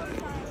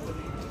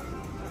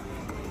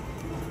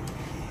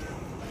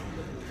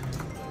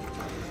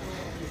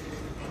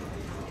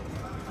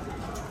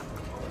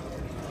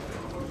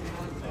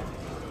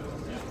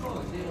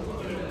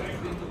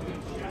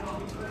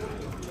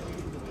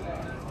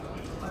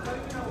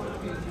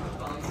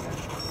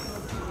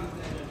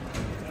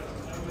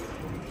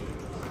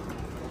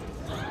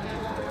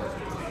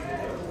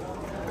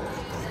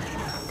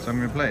 So I'm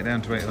going to play it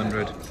down to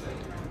 800.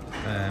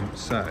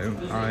 So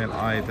I'll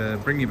either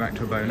bring you back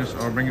to a bonus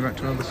or I'll bring you back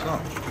to another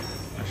slot.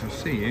 I shall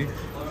see you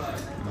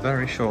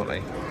very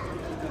shortly.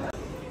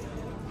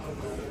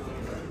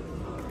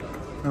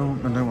 No,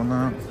 I don't want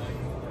that.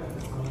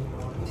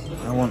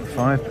 I want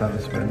 5 per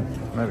spin.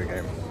 There we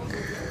go.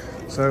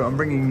 So I'm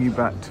bringing you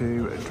back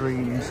to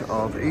Dreams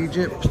of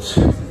Egypt.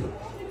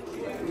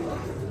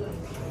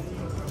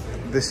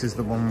 This is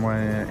the one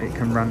where it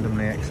can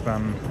randomly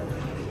expand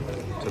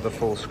to the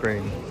full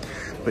screen,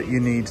 but you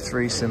need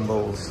 3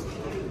 symbols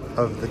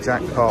of the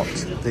jackpot,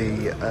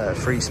 the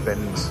free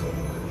spins,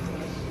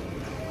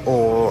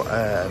 or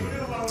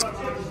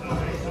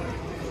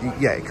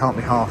yeah, it can't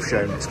be half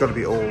shown, it's got to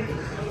be all.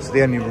 So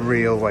the only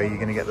real way you're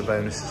going to get the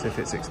bonus is if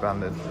it's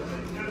expanded.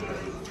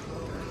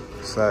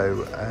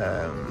 So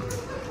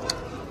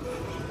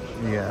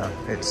yeah,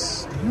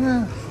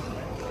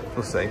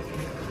 we'll see.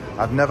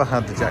 I've never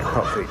had the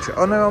jackpot feature.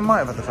 Oh no, I might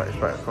have had the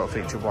jackpot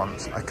feature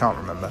once, I can't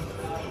remember.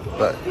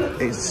 But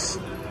it's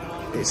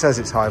it says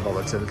it's high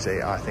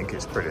volatility. I think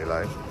it's pretty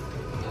low.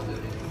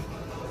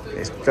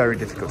 It's very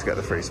difficult to get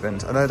the free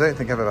spins, and I don't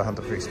think I've ever had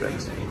the free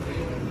spins.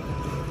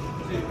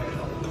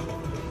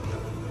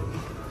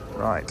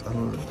 Right,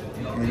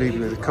 you leave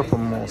me with a couple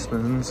more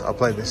spins. I'll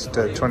play this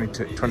 20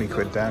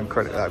 quid down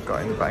credit that I've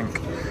got in the bank,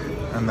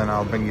 and then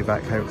I'll bring you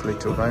back hopefully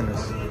to a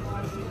bonus.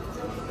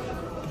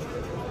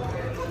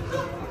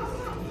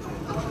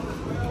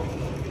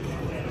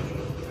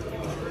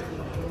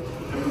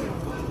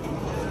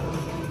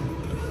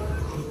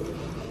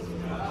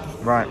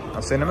 Right,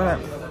 I'll see you in a minute.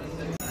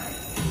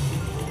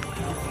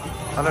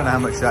 I don't know how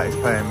much that is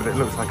paying, but it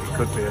looks like it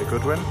could be a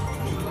good win.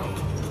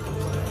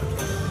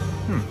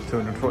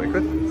 240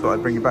 quid. Thought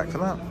I'd bring you back for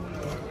that.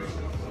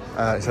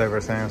 It's over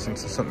 1,000,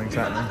 so something's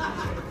happening.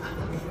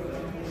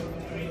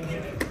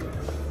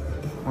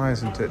 Why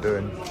isn't it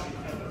doing?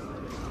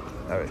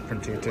 Oh, it's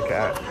printing a ticket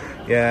out.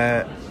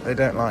 Yeah, they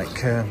don't like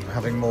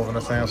having more than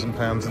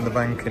 £1,000 in the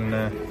bank in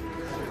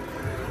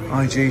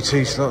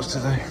IGT slots,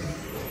 do they?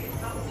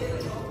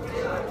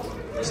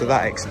 So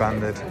that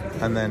expanded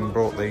and then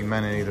brought the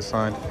men in either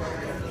side.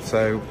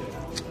 So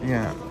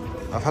yeah,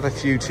 I've had a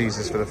few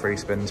teasers for the free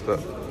spins, but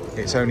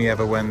it's only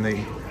ever when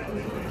the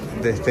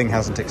thing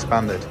hasn't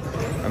expanded.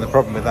 And the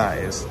problem with that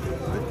is,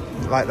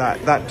 like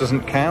that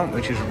doesn't count,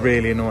 which is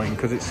really annoying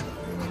because it's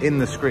in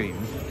the screen.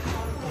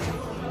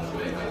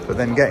 But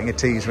then getting a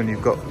tease when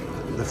you've got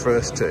the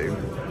first two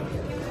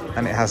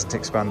and it hasn't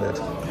expanded,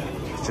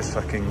 it's just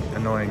fucking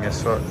annoying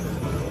as fuck.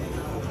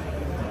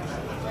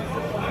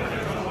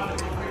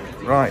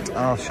 Right,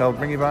 I shall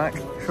bring you back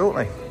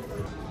shortly.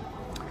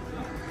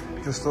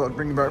 Just thought I'd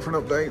bring you back for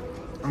an update.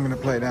 I'm going to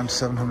play it down to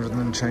 700 and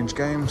then change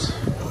games.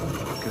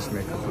 Gives me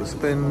a couple of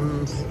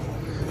spins,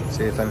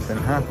 see if anything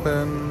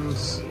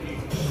happens.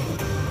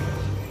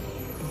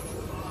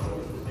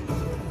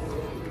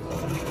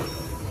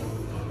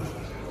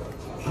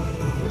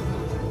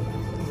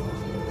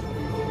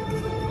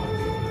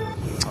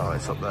 Oh,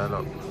 it's up there,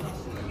 look.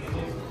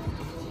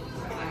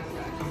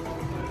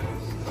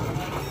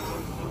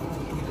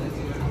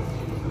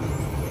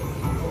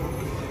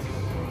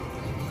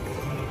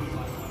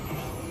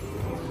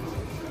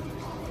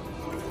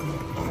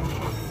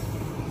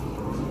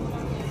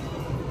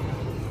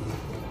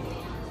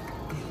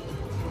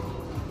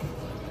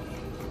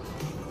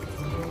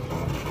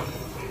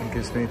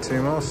 Gives me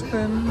 2 more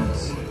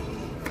spins.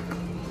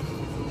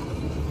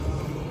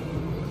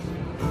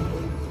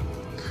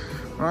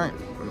 Right,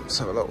 let's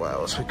have a look what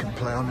else we can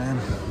play on here.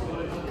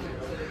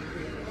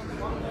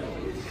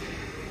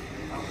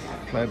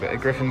 Play a bit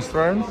of Griffin's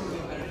Throne.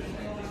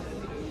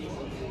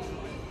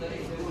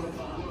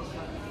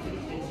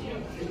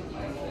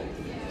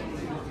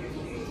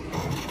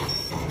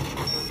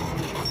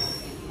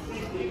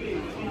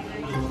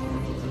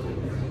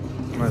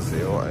 Where's the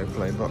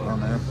autoplay button on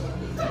here?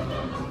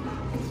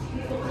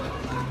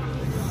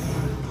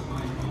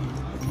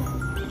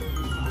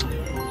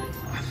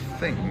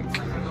 I think,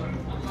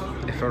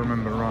 if I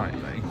remember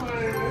rightly,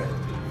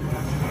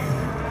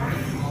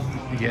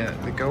 yeah,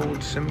 the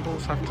gold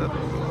symbols have to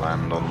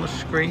land on the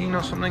screen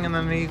or something, and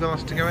then the eagle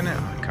has to go in it.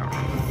 I can't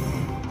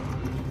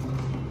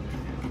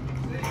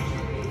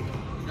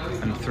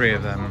remember. And 3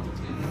 of them.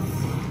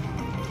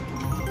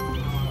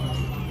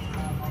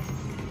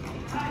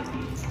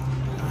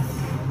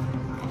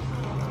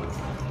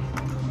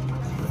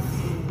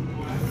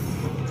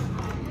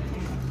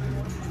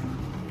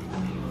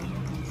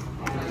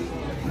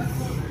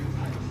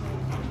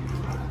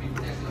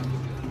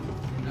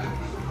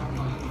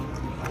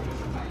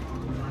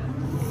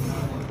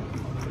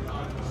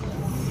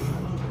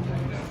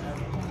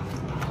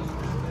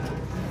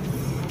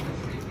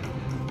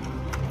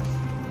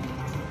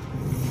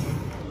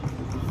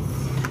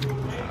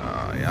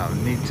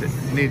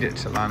 Need it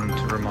to land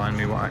to remind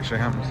me what actually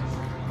happened,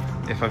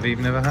 if I've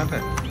even ever had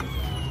it.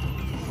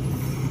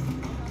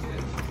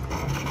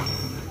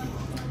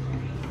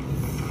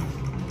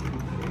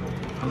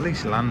 At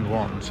least land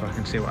one so I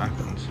can see what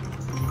happens.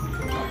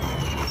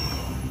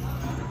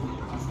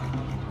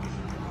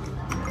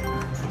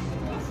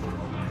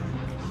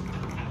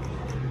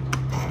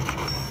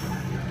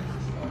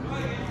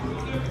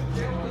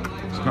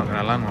 It's not going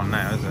to land one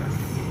now, is it?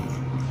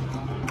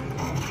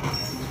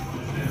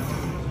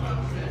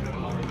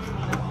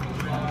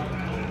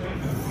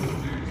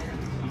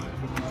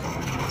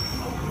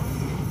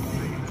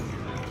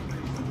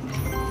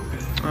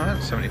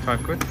 Alright,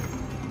 75 quid.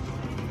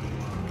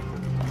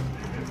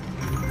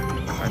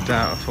 I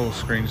doubt a full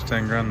screen's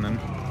 10 grand then.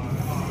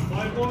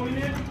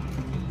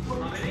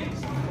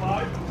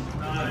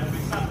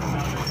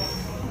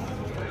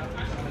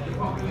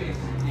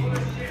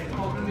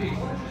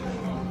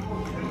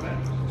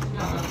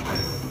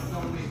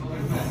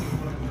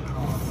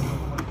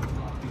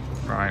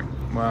 Right,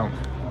 well,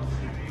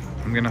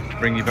 I'm going to have to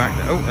bring you back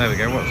there. Oh, there we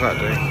go, what does that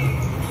do?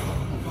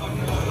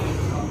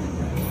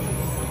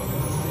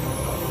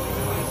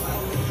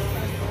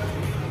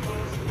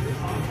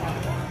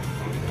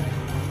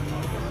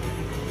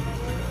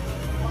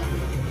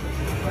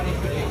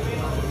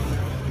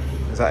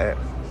 Is that it?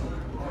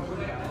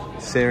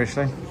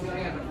 Seriously?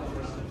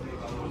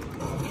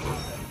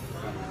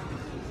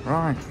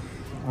 Right,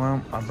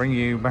 well, I'll bring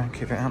you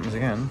back if it happens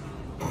again.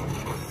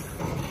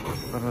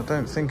 But I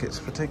don't think it's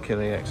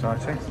particularly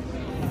exciting.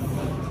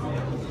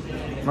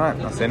 Right,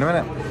 I'll see you in a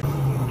minute.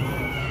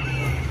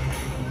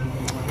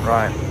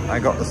 Right, I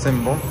got the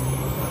symbol.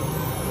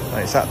 And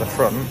it's at the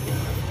front.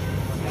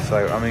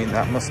 So, I mean,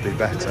 that must be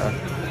better.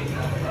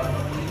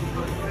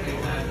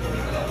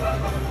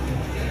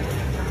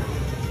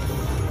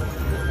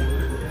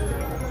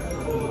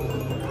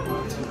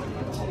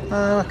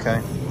 Oh,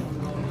 okay.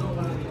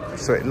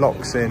 So it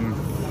locks in.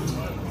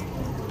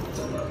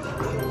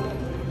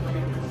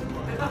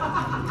 I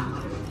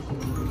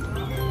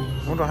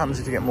wonder what happens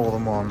if you get more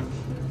than one.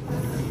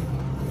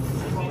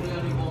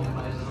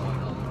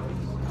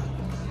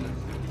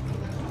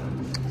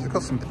 It's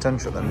got some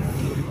potential then.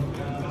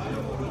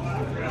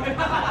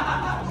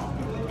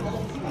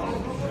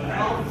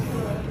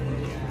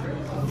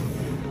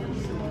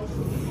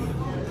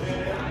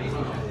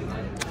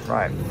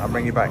 Right, I'll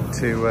bring you back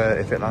to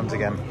if it lands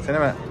again. See you in a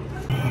minute.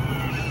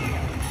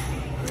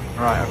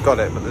 Right, I've got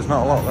it, but there's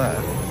not a lot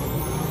there.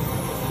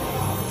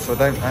 So I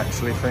don't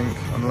actually think,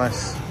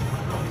 unless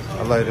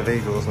a load of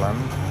eagles land.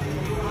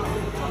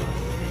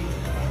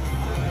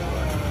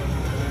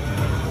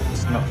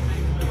 It's not.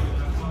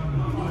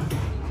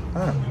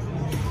 Oh,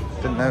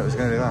 didn't know it was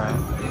going to do that.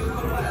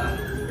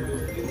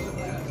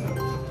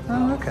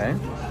 Oh, okay.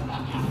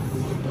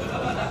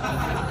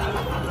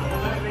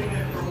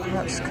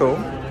 That's cool.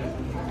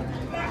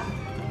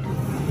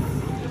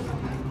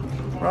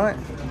 Right,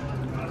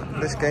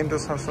 this game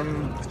does have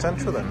some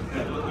potential then.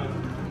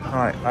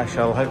 Right, I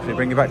shall hopefully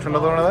bring you back to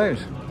another one of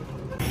those.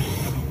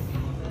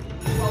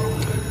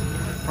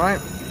 Right,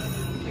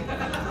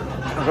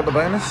 I've got the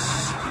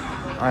bonus.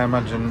 I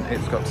imagine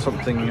it's got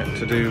something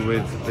to do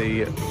with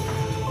the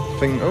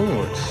thing.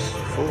 Oh, it's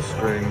full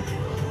screen.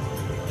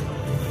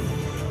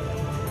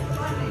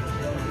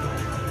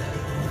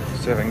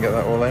 Let's see if I can get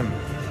that all in.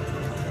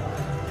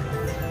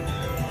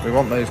 We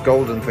want those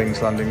golden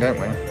things landing, don't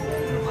we?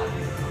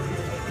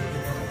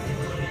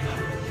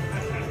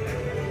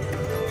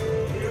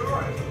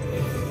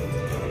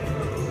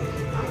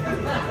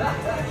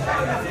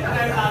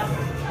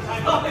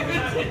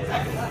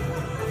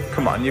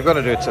 Come on, you've got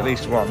to do it at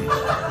least once.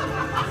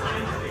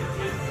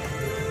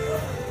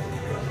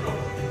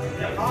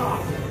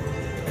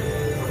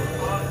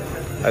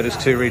 Oh, does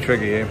 2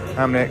 re-trigger you?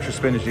 How many extra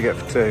spins do you get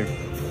for 2?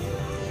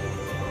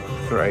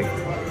 3.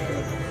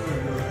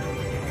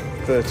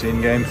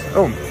 13 games.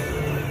 Oh!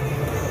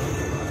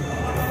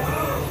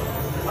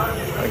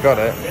 I got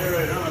it.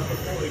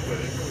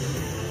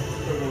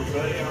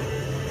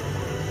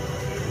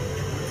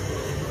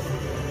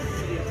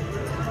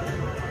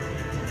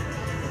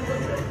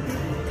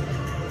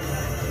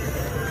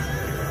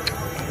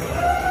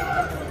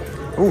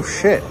 Oh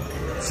shit,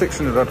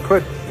 600 odd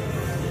quid.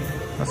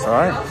 That's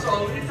alright.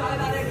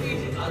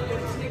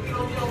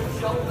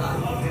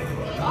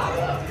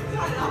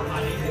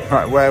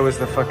 Right, where was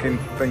the fucking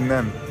thing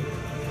then?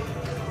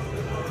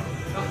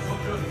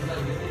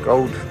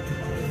 Gold.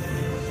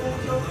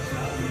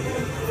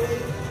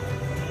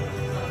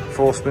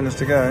 4 spins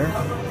to go.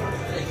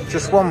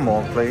 Just one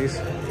more, please.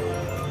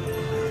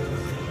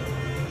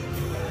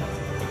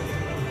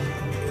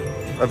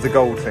 Of the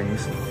gold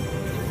things.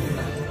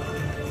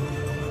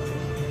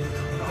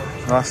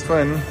 Last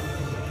win.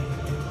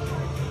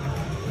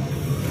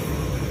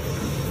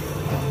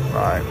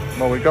 Right,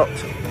 well we got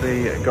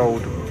the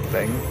gold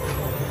thing.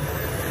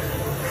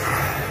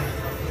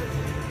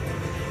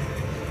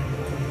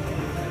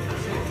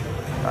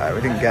 Right,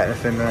 we didn't get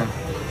anything there.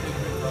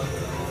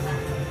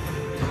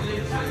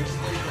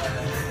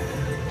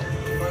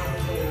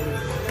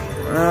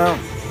 Well,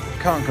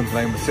 can't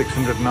complain with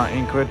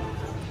 619 quid.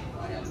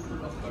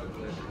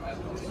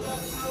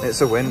 It's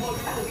a win.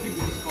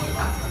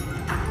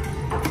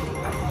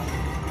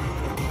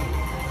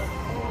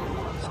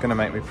 Going to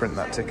make me print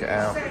that ticket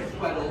out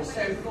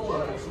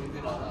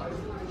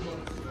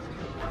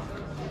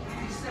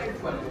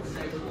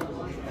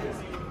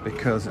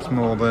because it's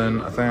more than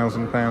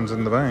 £1,000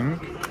 in the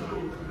bank.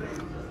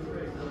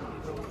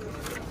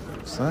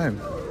 So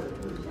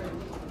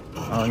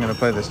I'm going to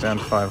play this down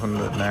to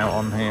 500 now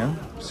on here,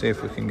 see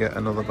if we can get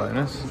another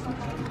bonus,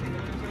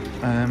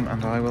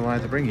 and I will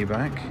either bring you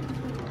back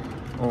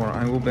or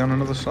I will be on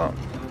another slot.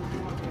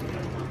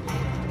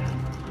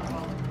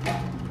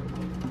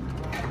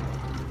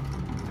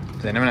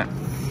 See you in a minute.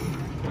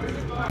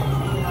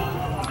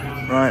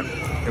 Right,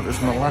 it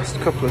was my last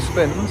couple of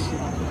spins.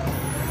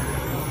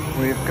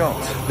 We've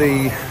got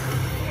the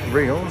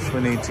reels.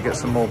 We need to get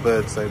some more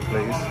birds though,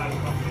 please.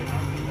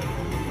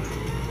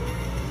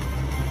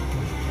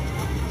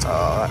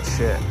 Oh, that's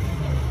shit.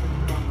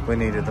 We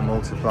needed the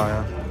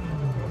multiplier.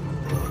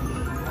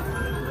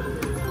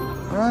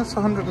 Oh, that's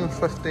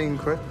 115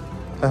 quid.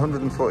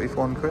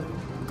 141 quid.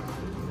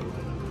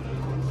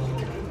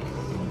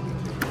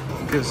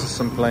 Gives us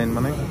some plain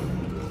money.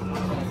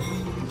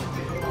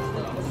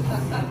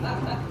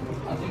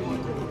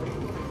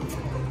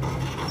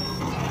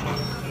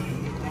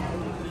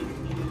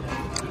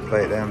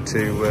 Play it down to,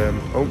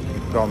 oh,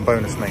 go on,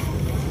 bonus me.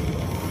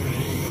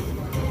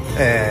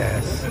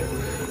 Yes.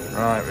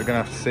 Right, we're going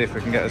to have to see if we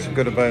can get as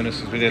good a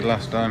bonus as we did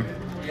last time.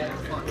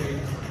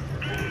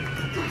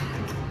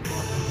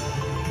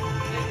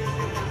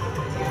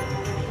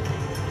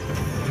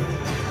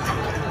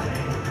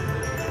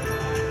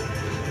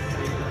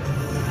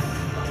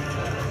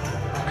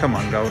 Come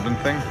on, golden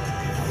thing.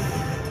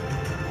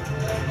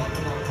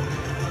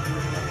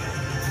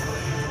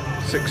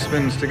 6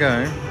 spins to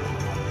go.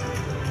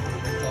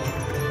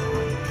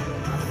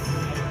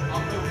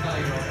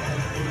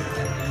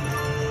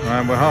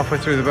 Right, we're halfway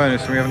through the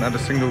bonus and we haven't had a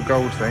single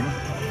gold thing.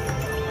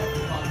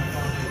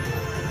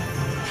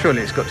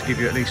 Surely it's got to give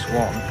you at least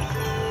one.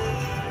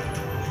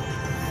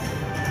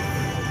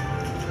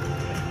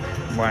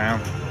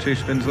 Wow, 2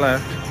 spins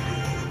left.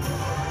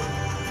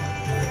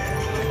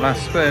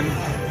 Last spin.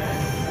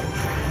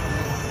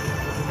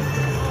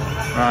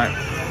 Right,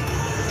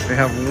 we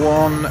have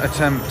 1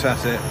 attempt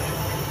at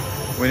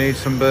it. We need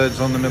some birds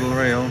on the middle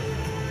reel.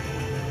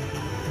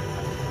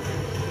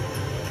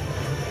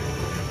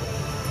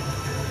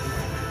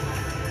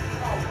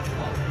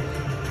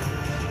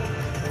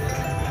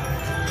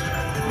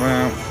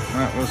 Well,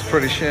 that was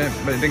pretty shit,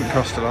 but it didn't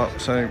cost a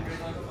lot, so...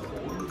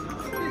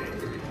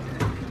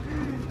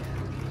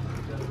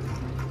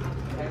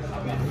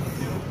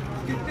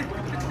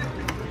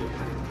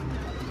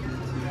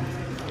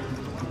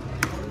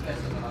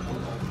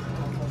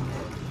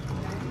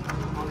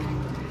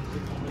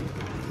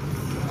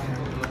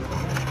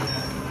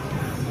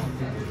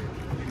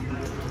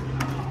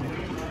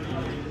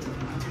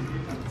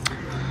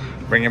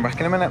 Bring you back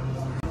in a minute.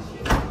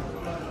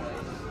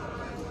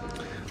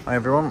 Hi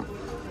everyone,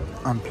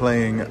 I'm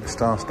playing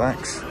Star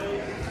Stacks,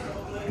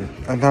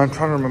 and now I'm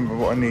trying to remember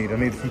what I need.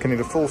 I think I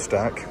need a full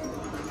stack,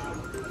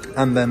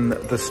 and then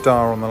the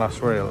star on the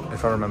last reel,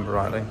 if I remember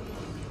rightly.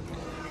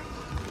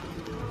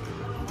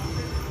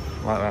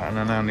 Like that, and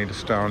I now need a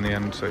star on the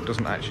end, so it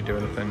doesn't actually do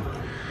anything.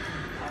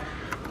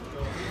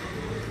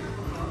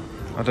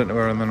 I don't know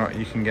whether or not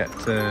you can get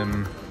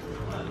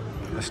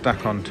a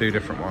stack on 2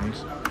 different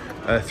ones.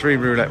 3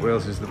 roulette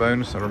wheels is the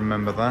bonus, I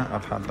remember that,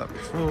 I've had that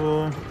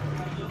before.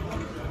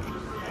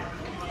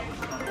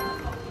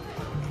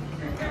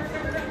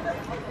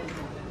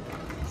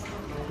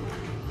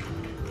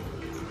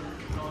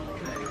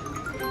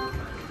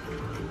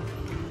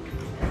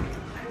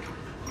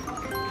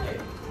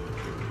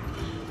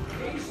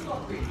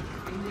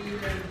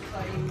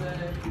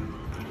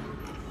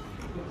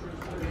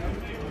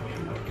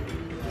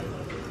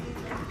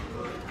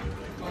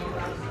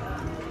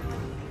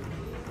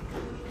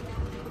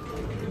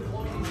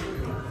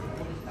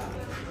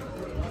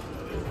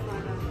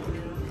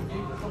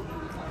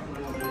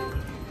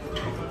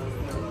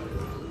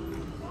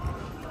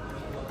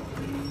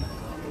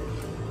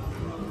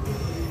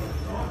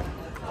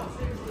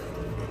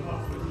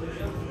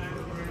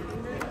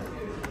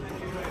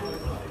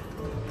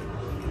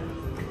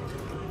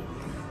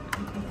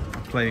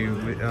 Play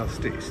with,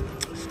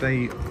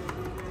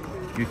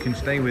 you can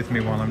stay with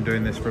me while I'm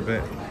doing this for a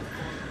bit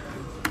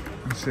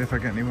and see if I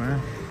get anywhere.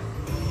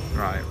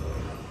 Right,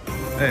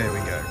 there we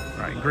go.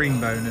 Right, green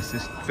bonus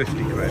is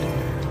 50 quid.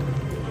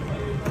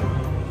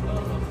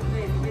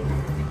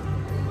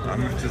 I'm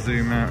going to have to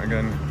zoom out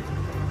again.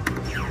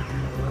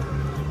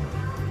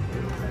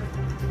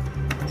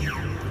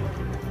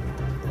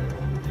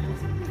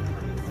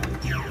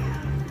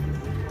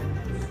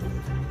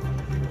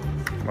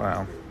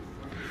 Wow.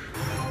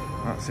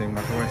 That seemed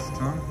like a waste of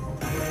time.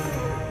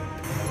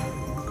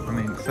 I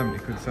mean,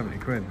 70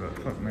 quid, but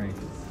fuck me.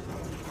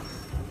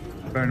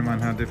 Bearing in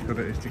mind how difficult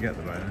it is to get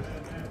the bonus.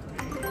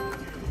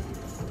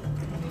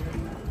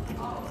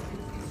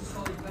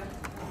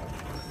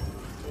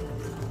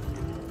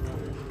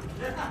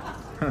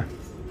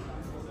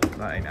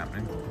 That ain't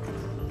happening.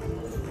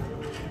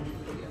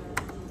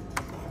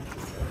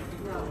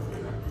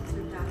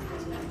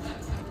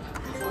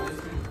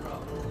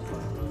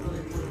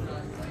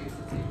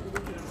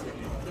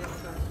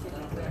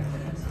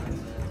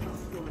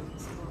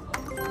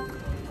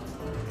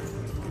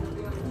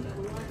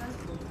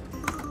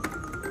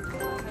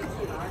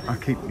 I'll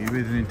keep you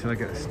with me until I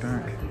get a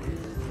stack.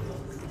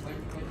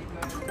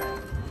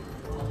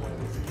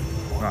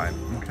 Right,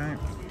 okay.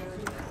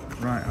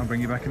 Right, I'll bring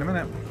you back in a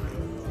minute.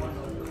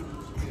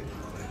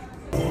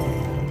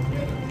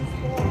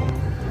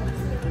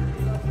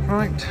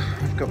 Right,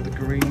 I've got the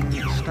green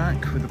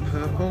stack with the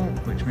purple,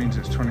 which means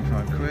it's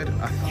 25 quid.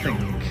 I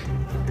think,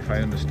 if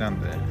I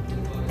understand it,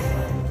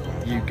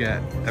 you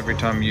get, every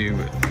time you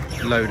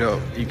load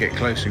up, you get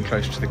closer and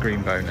closer to the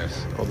green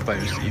bonus, or the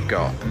bonus that you've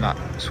got, and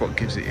that's what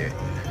gives it you.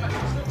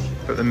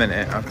 But at the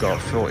minute, I've got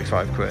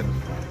 45 quid.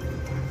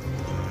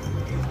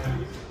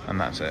 And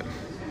that's it.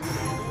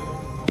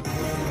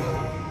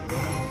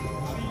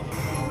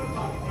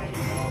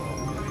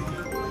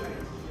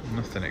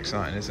 Nothing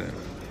exciting, is it?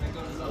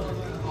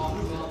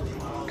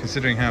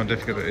 Considering how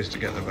difficult it is to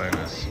get the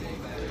bonus,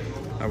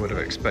 I would have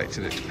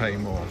expected it to pay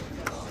more.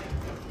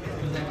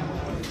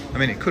 I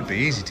mean, it could be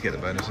easy to get the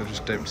bonus, I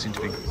just don't seem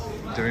to be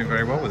doing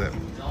very well with it.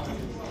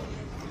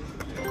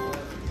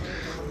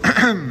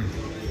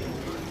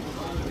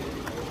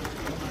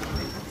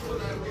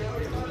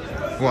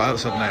 What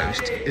else I've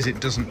noticed is it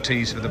doesn't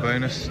tease for the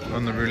bonus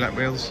on the roulette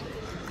wheels.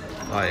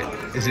 Like,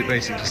 is it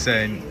basically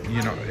saying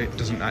it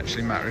doesn't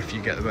actually matter if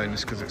you get the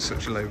bonus because it's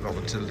such a low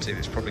volatility that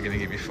it's probably going to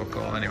give you fuck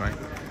all anyway.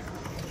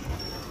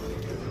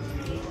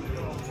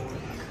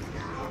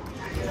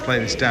 Play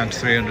this down to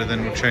 300,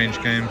 then we'll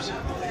change games.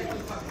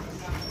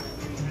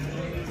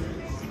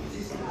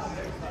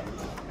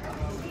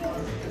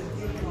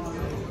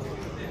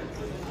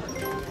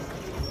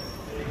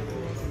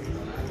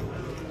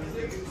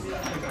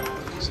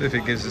 See if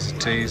it gives us a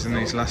tease in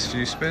these last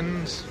few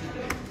spins.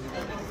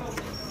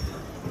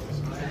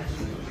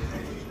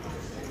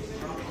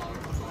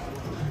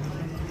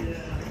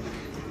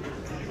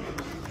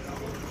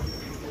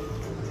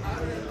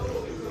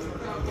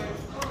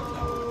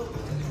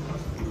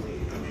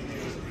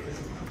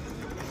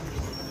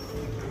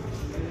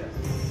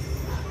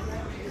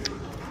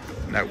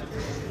 No.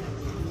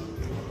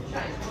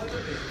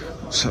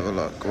 Let's have a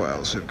look what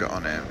else we've got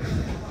on here.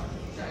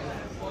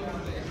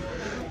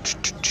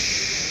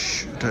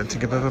 Don't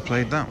think I've ever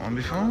played that one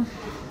before.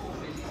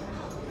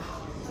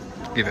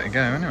 Give it a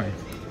go anyway.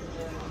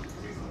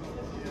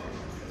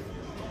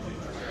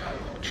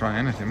 Try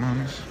anything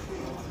once.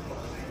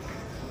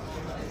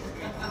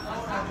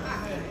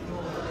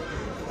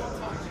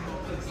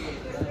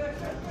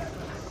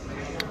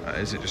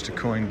 Is it just a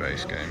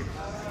coin-based game?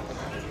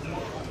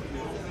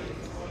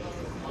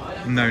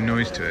 No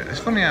noise to it. It's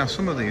funny how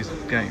some of these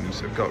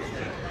games have got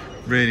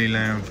really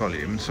loud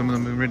volume and some of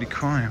them are really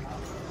quiet.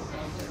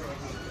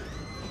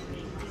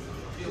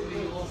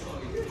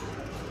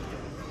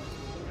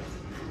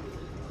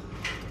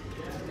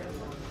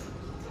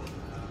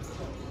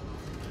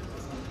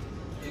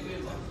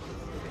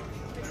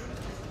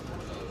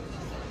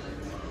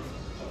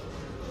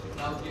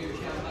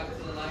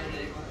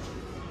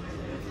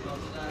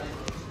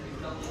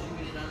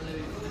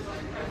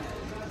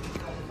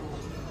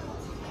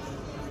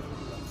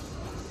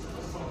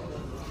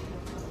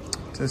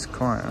 It's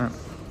quiet, huh?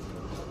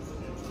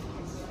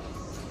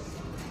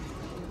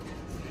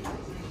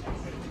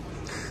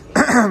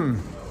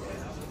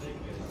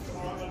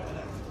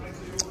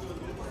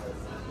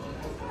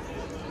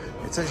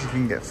 It says you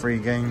can get free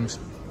games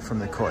from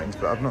the coins,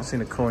 but I've not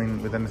seen a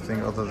coin with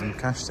anything other than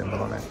cash symbol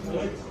on it.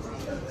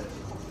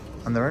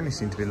 And there only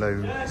seem to be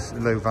low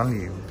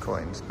value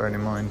coins, bearing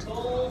in mind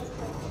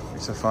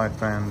it's a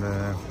 £5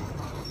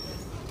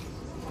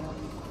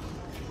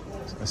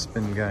 a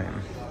spin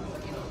game.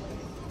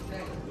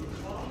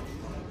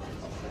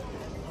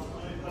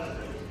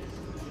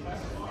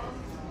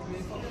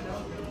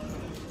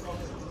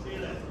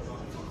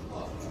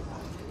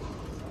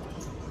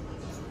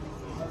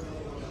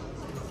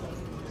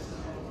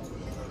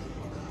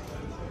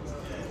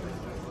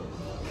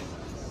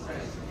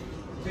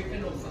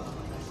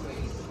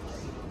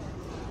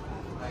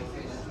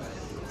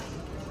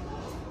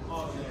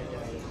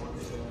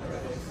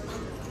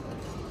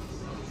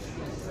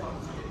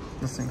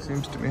 Nothing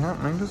seems to be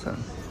happening, does it?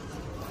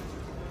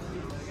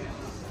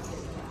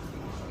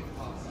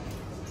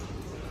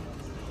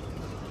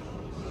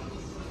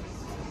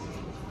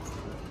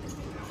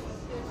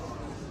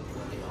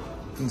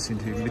 Doesn't seem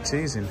to even be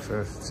teasing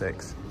for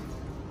 6th.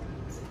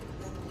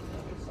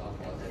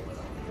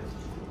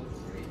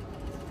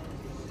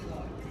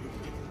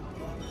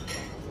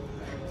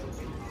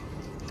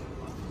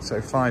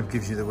 So 5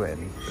 gives you the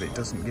win, but it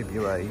doesn't give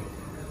you a...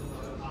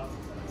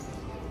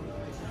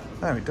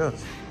 Oh, it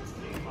does.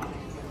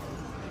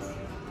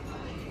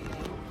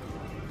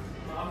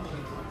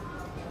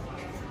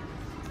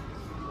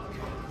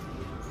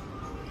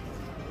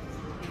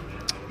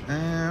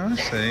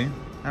 Let's see.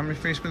 How many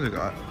free spins have we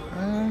got?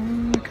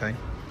 Okay.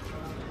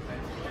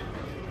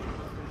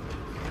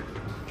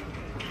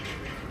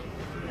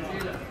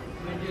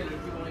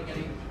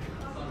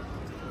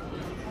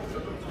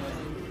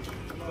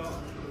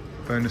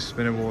 Bonus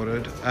spin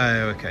awarded.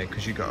 Oh, okay,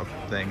 because you got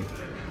a thing.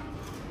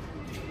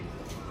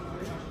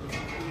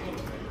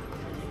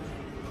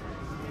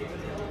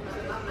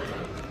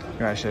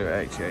 You're actually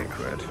at 88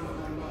 quid.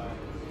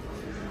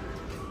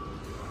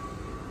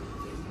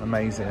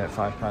 Amazing at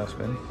 £5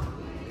 spin.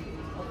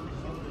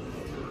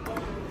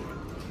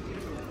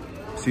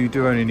 So you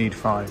do only need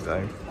 5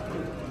 though,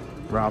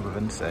 rather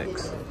than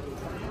 6.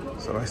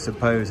 So I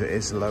suppose it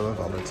is lower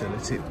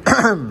volatility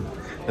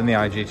than the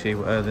IGT,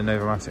 the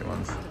Novomatic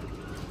ones,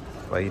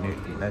 where you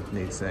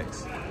need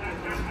 6.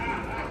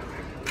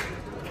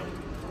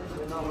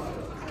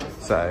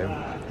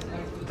 So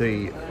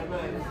the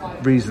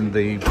reason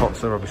the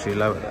pots are obviously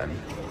lower then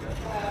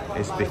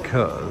is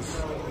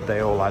because they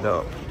all add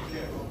up,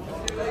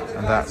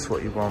 and that's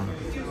what you want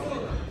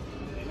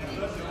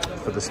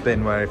for the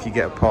spin, where if you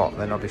get a pot,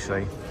 then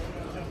obviously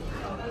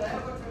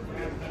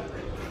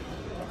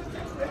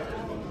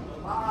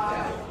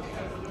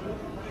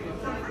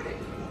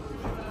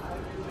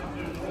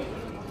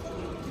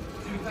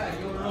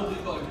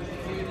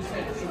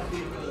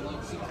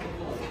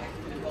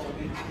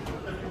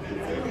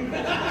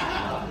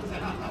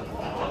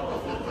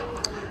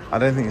I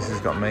don't think this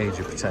has got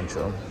major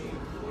potential,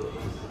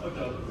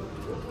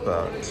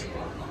 but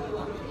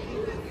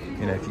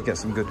you know, if you get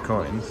some good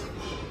coins.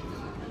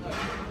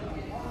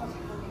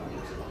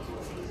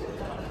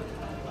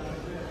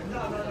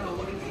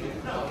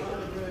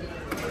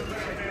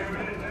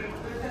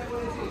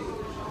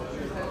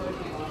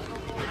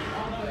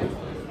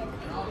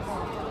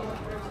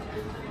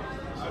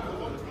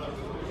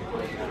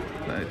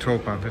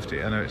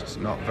 £12.50, I know it's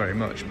not very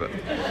much, but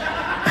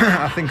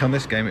I think on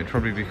this game it'd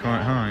probably be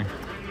quite high.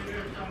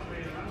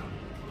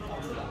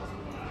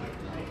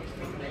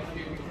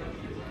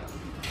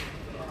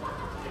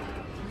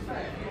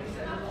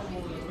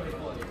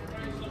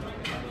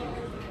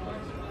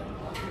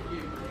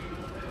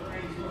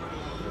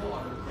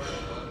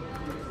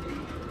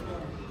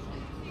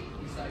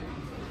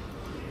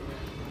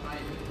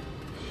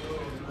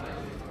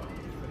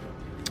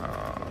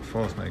 Ah,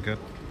 four's no good.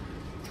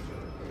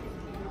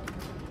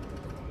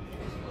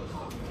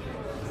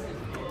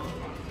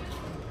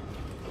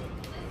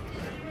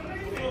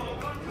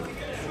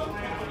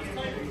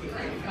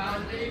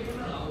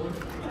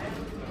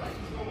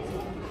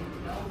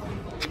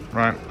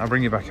 Right, I'll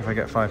bring you back if I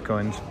get 5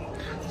 coins.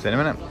 See you in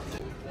a minute.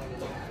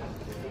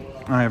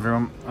 Hi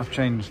everyone, I've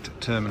changed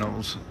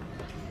terminals.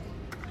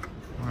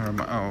 Where am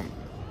I? Oh,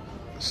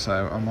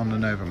 so I'm on the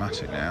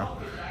Novomatic now.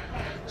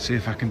 See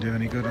if I can do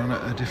any good on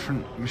a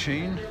different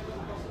machine.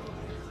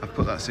 I've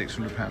put that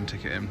 £600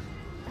 ticket in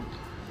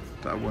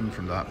that I won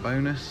from that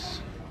bonus.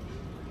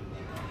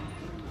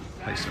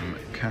 Play some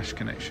cash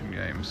connection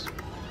games.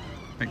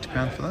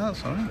 £80 for that,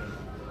 that's alright.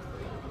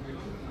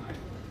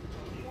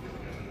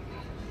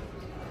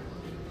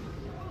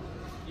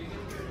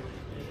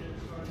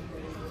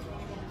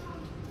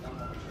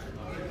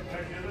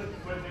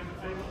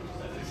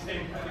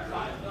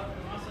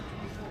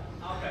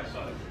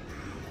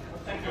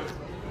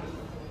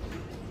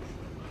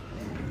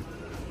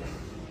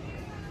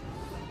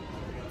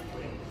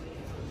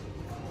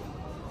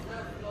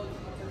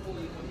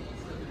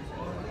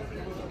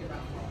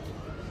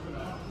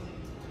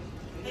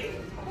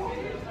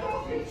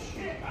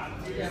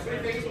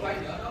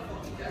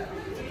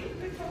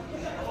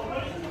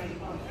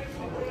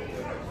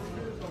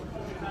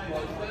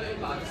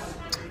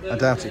 I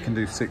doubt it can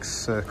do 6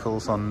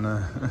 circles on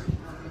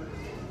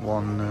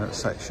one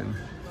section.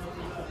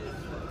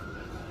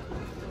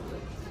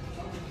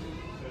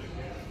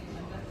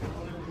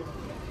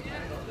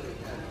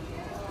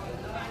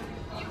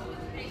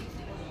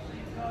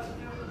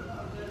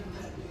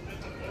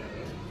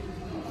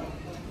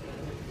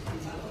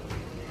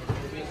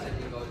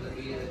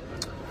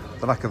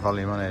 The lack of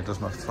volume on here does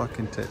my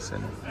fucking tits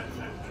in.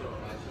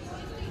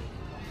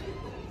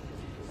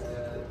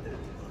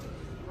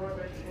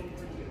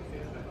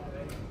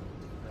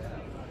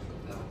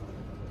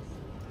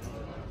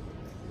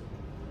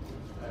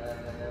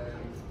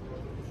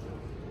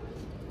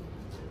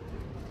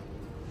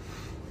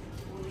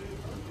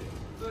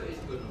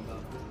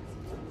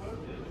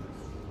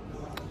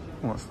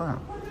 What's that?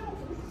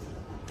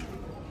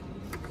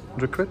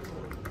 100 quid?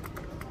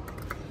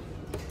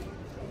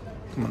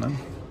 Come on then.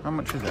 How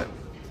much is it?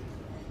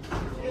 I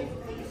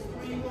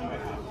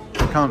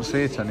can't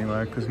see it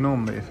anywhere because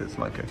normally if it's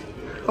like a...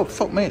 Oh,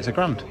 fuck me, it's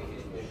 £1,000.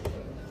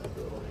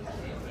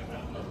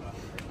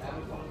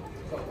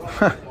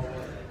 I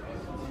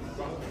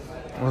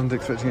wasn't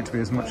expecting it to be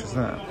as much as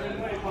that.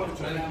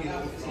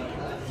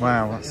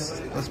 Wow,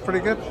 that's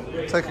pretty good.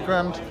 Take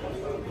 £1,000.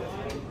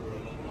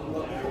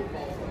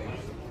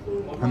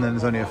 And then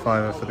there's only a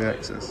 £5 for the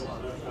X's.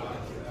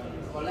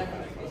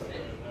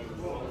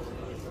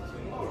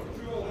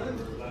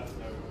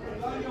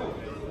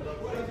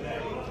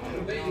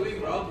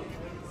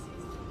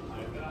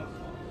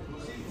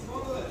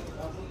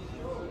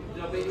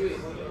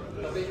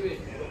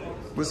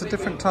 Was there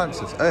different types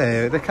of... Oh,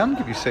 yeah, they can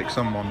give you 6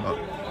 on one, but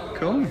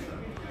cool.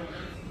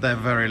 They're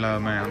very low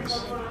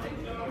amounts.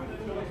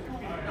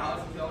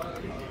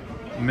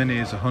 Mini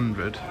is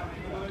 100.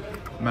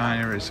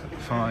 Minor is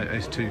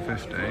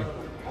 250.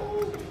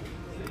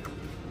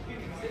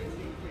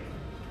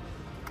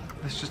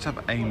 Let's just have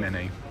a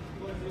mini.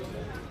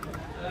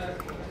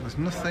 There's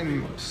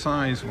nothing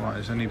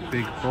size-wise, any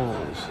big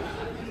balls.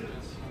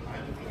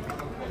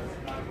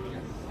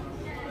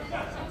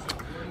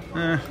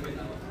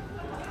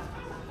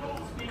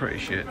 Pretty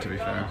shit, to be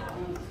fair.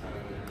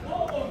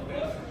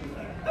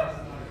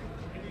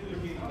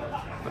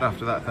 But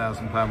after that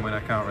 £1,000 win,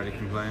 I can't really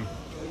complain.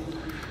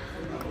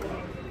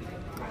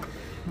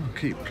 I'll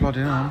keep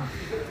plodding on.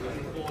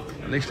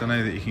 At least I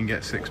know that you can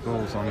get 6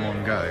 balls on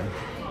one go.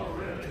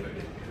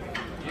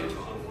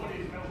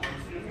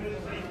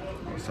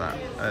 What's that?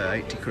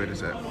 80 quid,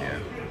 is it? Yeah.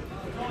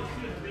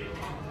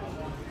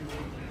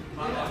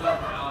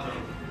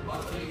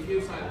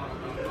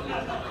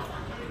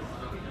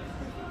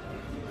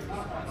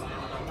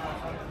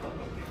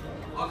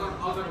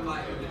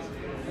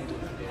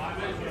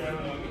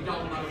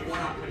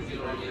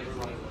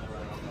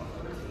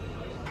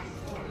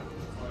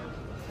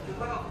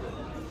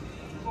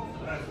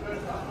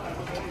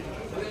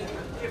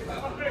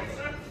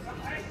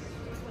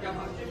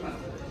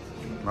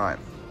 Right,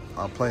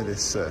 I'll play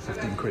this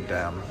 15 quid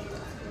down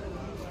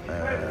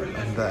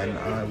and then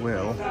I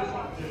will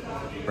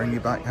bring you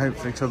back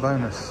hopefully to a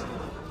bonus.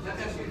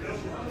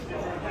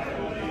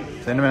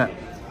 See you in a minute.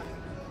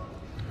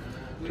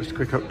 Just a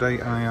quick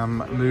update, I am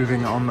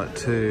moving on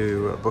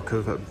to a book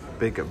of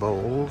big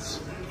balls,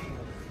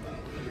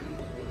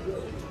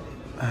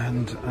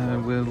 and I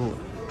will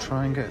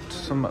try and get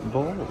some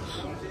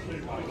balls,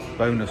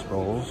 bonus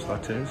balls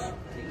that is.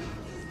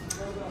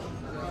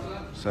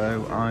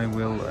 So I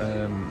will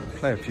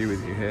play a few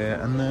with you here,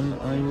 and then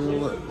I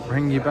will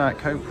bring you back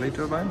hopefully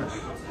to a bonus.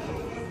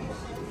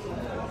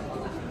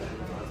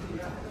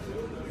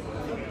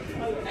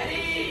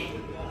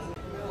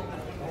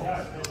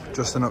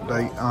 Just an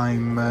update,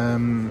 I'm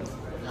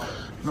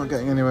not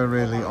getting anywhere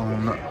really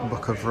on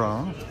Book of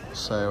Ra,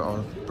 so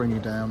I'll bring you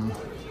down.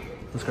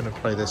 I'm just going to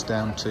play this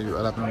down to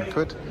 1100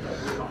 quid,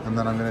 and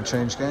then I'm going to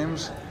change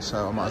games,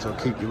 so I might as well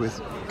keep you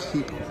with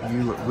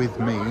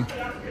me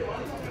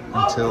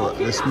until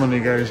this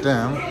money goes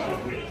down.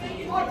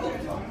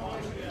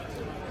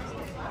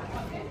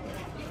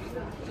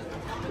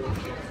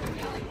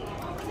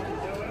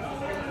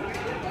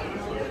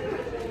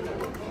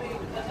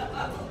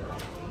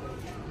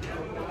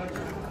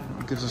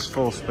 It gives us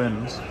 4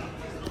 spins.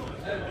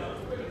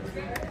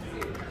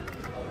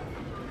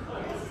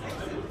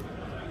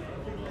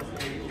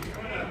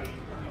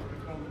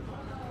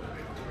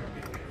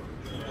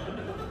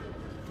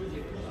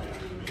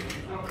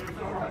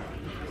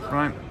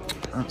 Right,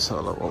 let's have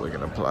a look what we're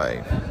going to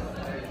play.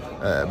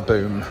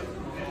 Boom.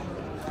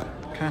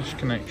 Cash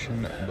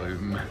connection,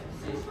 boom.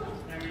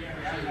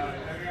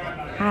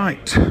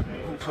 Right,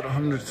 we'll put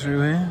 100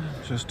 through here,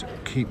 just to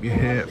keep you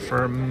here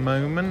for a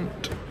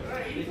moment.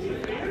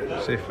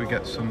 See if we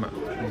get some...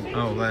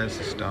 Oh, there's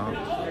the start.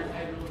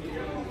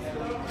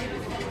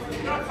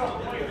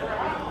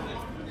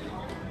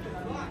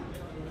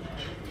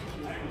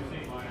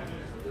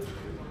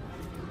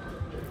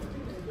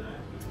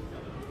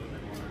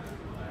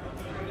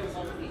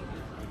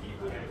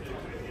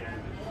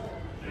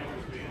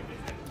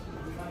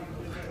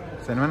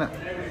 See you in a minute.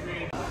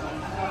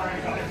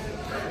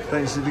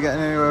 Don't seem to be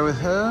getting anywhere with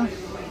her.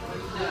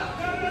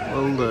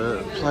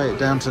 We'll play it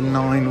down to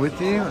 9 with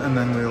you, and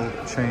then we'll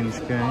change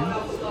game.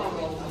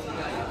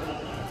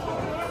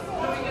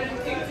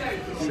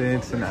 See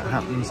anything that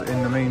happens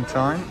in the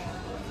meantime.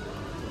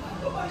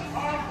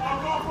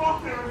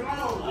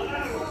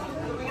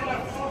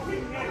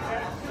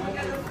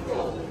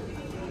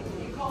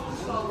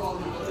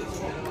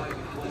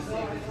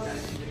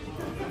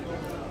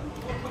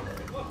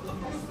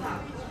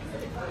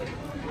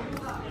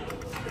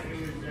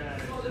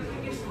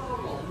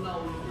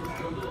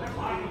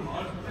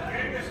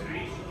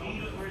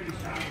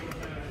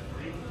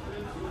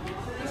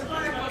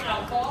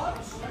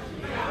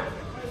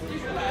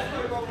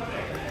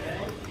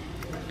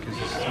 Gives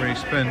us 3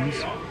 spins.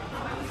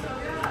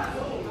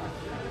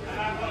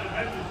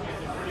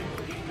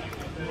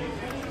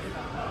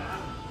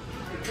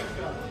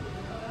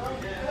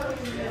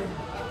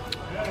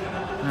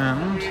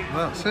 And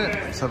that's it.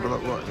 Let's have a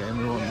look what game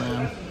we want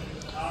now.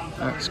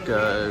 Let's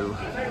go.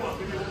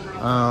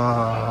 Oh,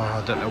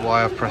 I don't know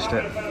why I've pressed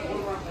it.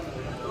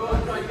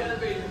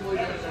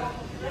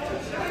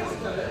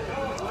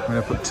 I'm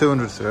going to put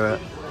 200 through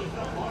it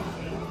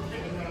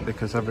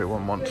because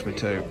everyone wants me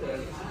to.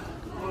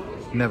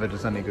 Never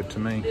does any good to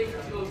me.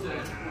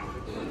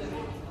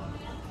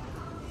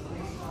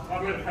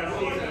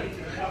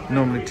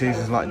 Normally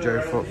teases like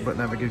Joe Foot, but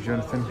never gives you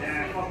anything.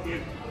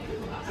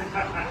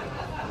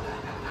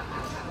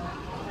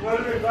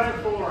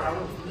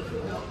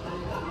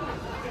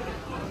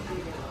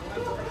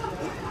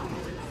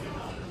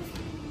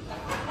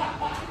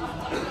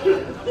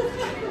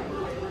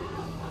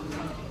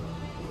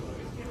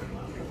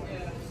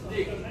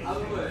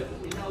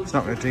 It's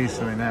not going to tease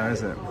for me now,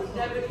 is it?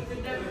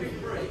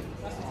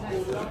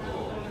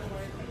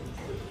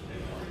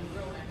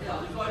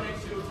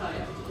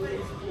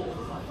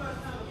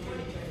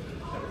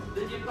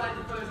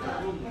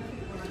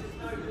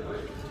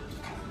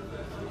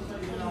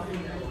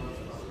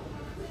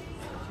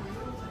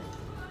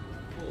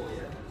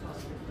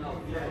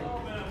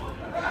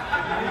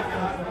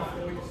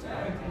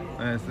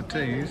 There's the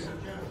tease.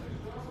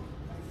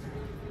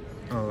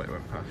 Oh, it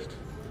went past.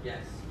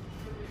 Yes.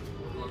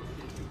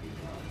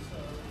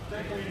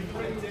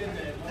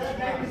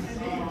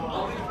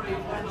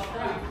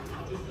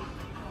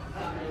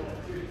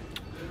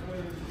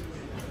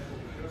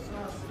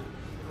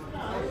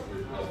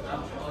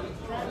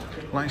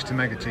 Likes to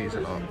mega tease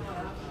a lot.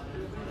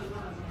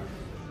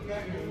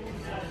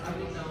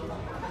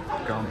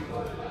 Gone.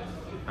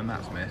 And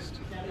that's missed.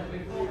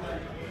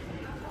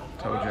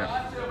 Told you.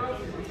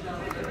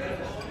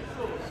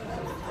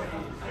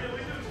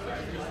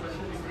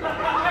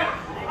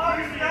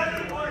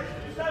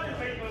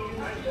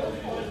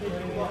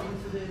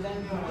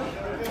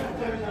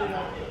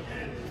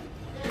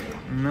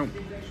 Nope.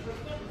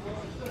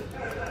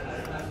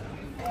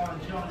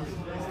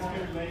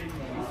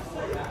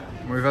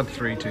 We've had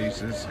 3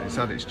 teasers, it's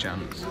had its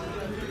chance.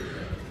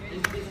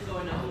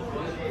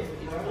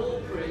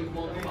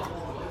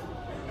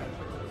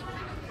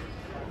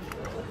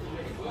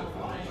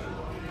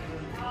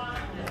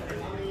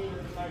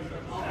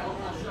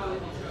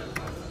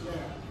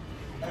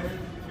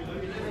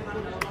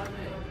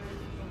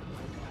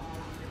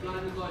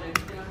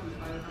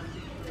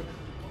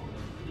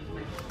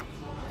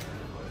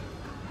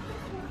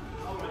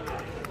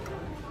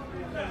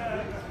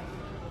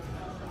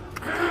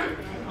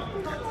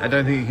 I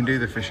don't think you can do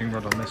the fishing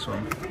rod on this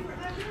one,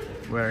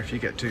 where if you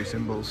get 2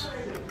 symbols,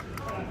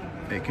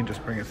 it can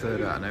just bring a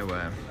third out of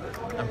nowhere.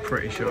 I'm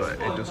pretty sure it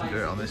doesn't do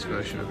it on this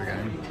version of the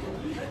game.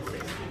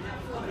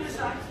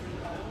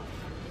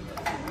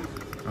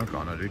 I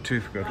can't do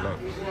 2 for good luck.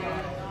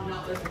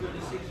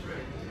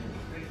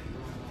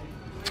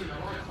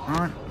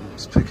 Alright,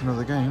 let's pick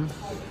another game.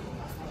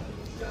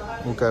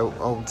 We'll go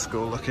old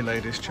school Lucky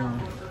Ladies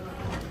charm.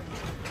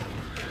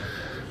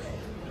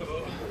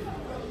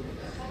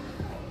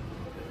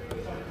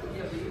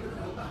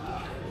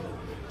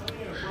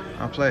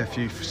 I'll play a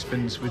few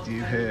spins with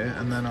you here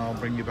and then I'll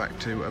bring you back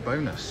to a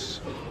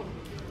bonus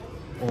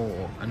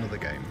or another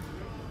game.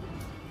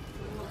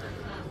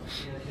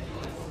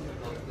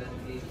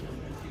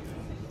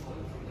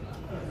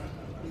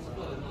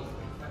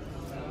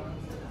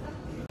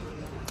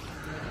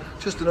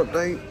 Just an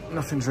update,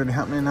 nothing's really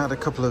happening. I had a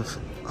couple of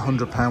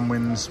 £100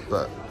 wins,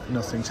 but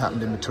nothing's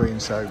happened in between,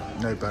 so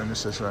no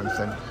bonuses or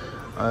anything.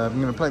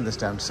 I'm going to play this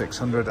down to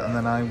 600 and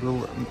then I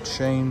will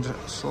change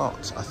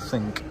slots. I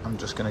think I'm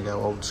just going to go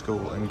old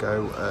school and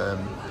go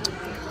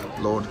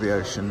Lord of the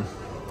Ocean.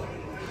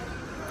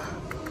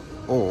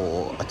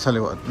 Or, I tell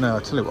you what,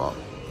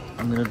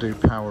 I'm going to do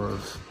Power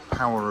of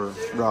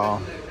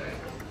Ra.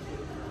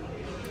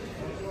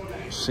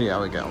 See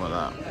how we get on with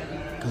that,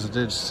 because I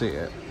did see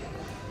it.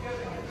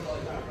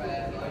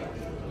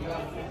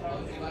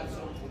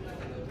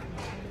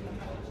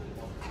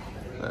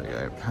 There we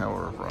go,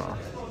 Power of Ra.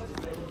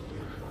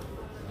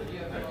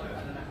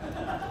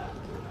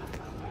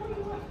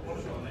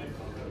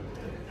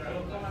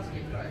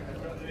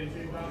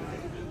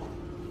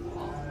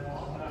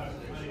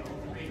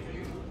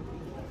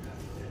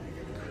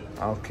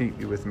 I'll keep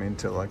you with me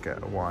until I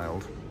get a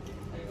wild.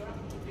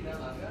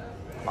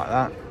 Like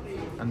that.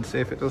 And see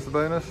if it does the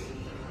bonus.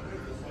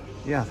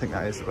 Yeah, I think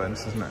that is the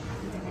bonus, isn't it?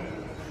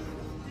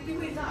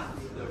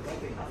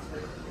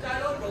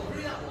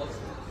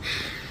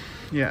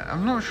 Yeah,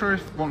 I'm not sure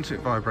if once it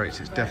vibrates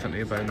it's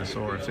definitely a bonus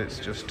or if it's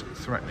just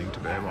threatening to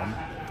be a one.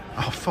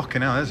 Oh,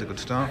 fucking hell, there's a good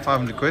start.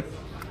 500 quid.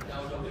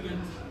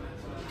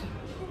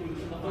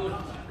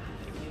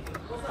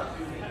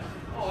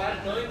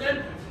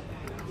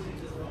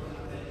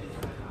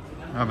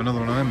 Have another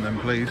one of them then,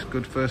 please.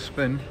 Good first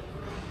spin.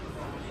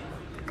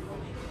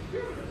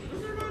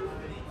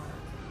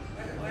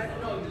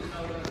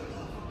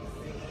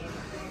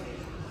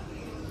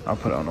 I'll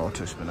put it on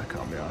auto spin, I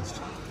can't be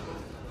asked.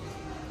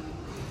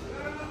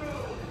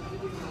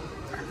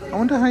 I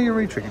wonder how you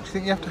re-trigger. Do you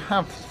think you have to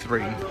have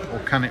 3 or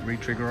can it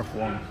re-trigger off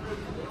 1?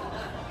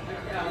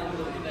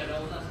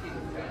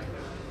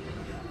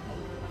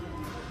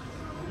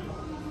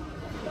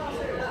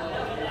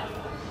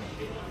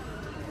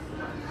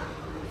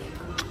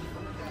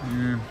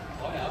 Yeah.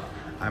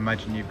 I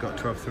imagine you've got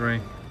to have 3.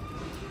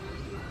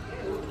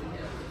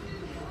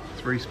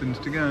 3 spins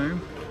to go.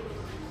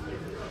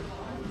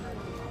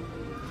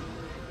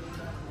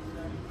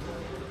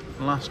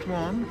 Last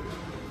one.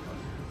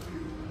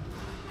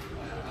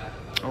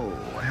 Oh,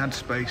 I had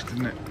space,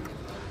 didn't it?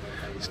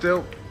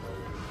 Still,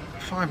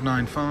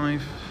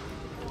 595.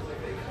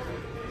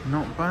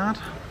 Not bad.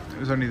 It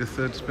was only the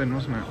 3rd spin,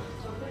 wasn't it?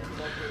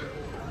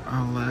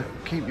 I'll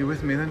keep you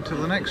with me then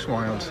till the next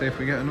wild, see if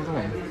we get another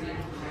one.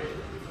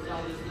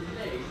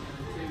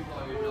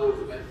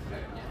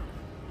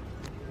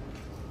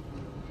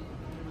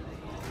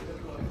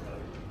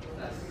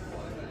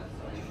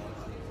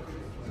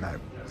 No,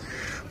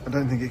 I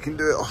don't think it can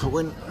do it off a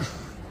win.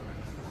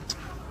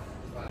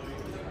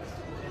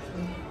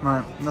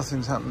 Right,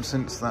 nothing's happened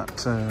since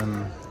that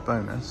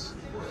bonus.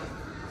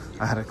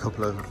 I had a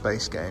couple of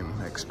base game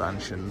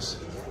expansions.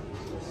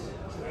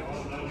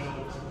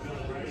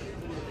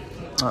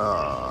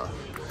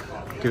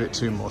 Give it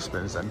 2 more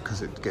spins then,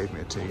 because it gave me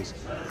a tease.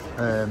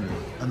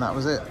 And that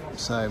was it.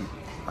 So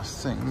I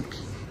think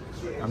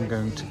I'm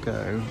going to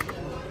go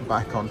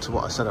back onto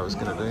what I said I was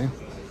going to do,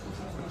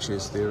 which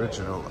is the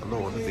original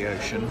Lord of the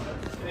Ocean.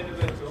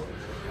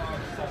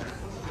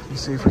 And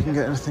see if we can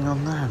get anything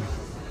on there.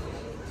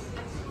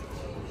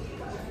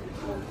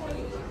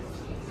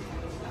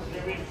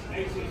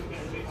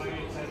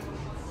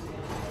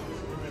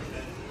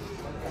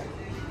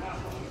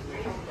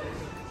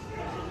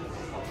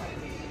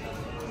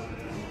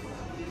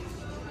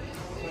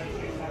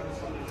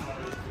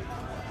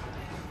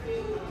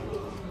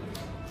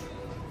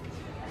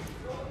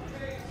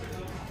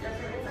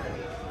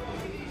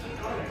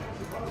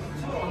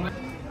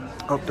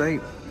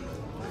 Update,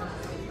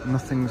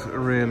 nothing's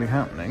really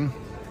happening,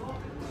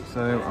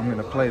 so I'm going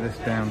to play this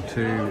down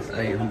to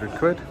 800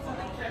 quid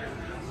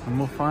and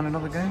we'll find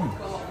another game.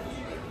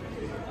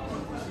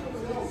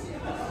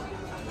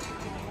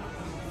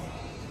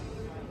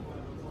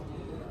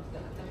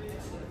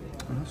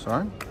 That's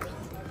alright,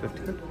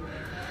 50 quid.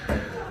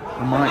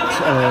 I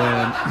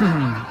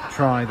might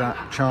try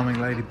that Charming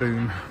Lady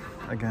boom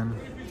again,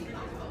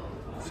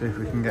 see if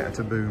we can get her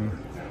to boom.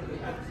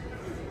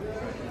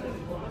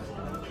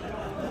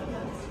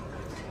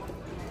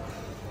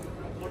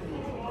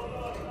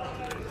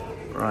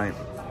 Right,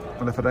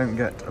 well if I don't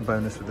get a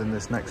bonus within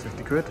this next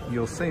 50 quid,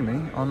 you'll see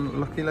me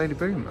on Lucky Lady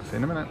Boom. I'll see you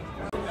in a minute.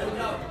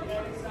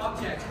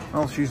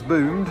 Well, she's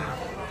boomed.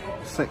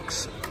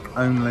 6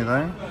 only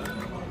though.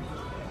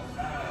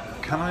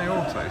 Can I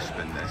auto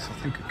spin this? I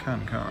think I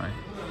can, can't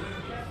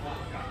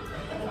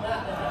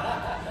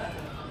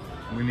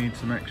I? We need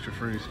some extra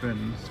free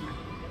spins.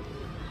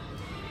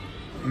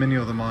 Mini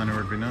or the minor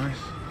would be nice.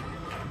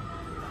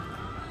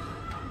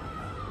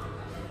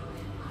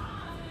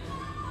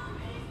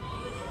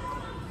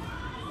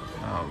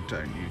 Oh,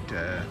 don't you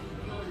dare.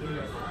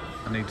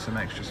 I need some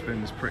extra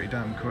spins pretty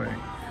damn quick.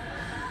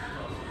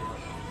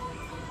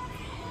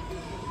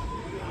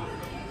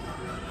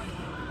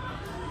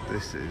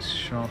 This is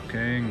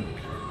shocking.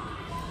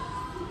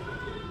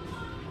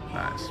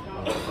 That's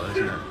awful,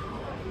 isn't it?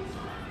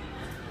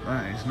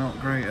 That is not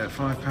great at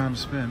 £5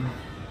 spin.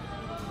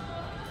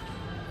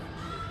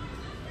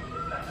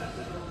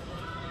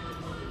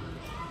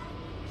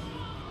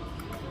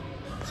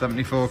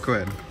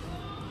 £74.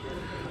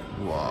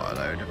 What a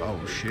load of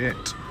old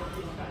shit.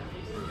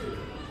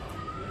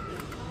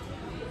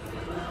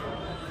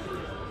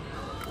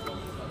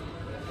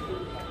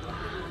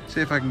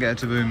 See if I can get it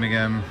to boom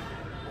again.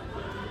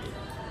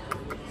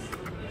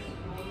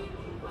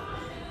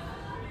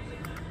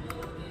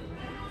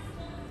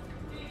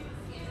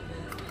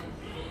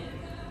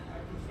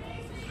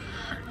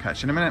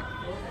 Catch you in a minute.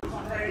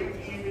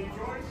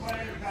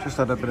 Just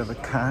had a bit of a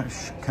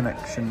cash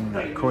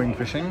connection coin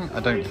fishing. I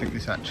don't think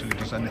this actually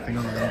does anything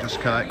other than just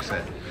collects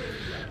it.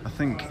 I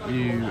think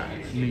you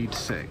need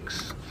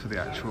 6 for the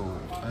actual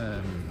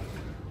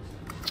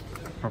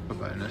proper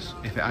bonus.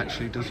 If it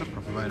actually does a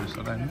proper bonus,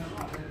 I don't know.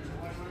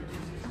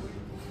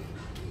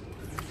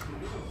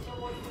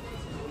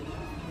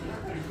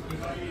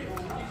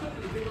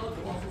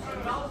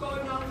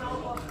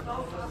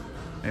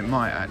 It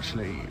might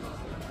actually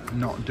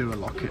not do a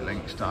locket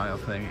link style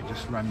thing, it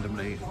just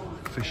randomly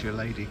fisher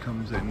lady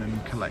comes in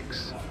and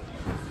collects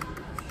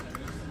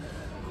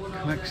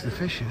the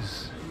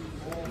fishes.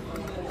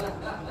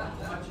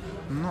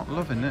 I'm not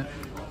loving it.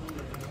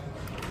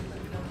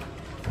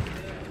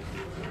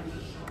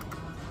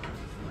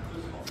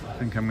 I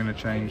think I'm going to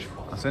change.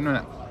 I'll see you in a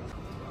minute.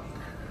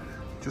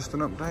 Just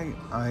an update,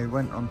 I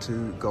went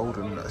onto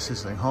Golden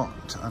Sizzling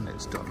Hot and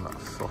it's done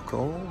fuck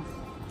all.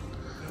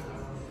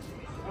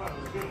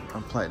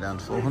 I'll play it down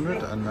to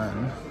 400 and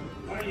then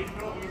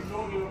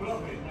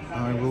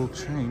I will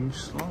change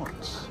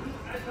slots.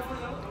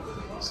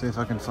 See if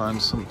I can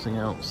find something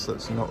else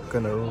that's not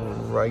going to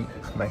rape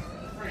me.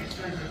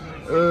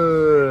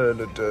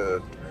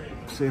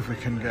 See if we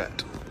can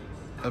get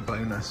a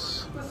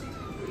bonus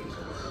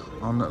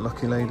on that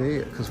Lucky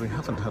Lady, because we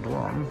haven't had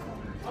one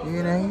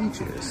in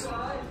ages.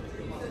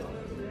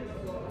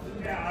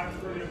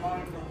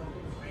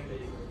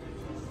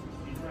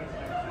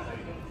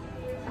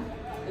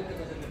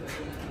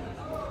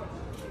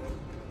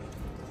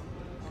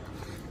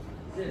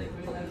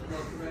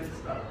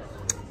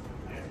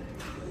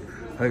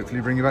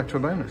 Hopefully bring you back to a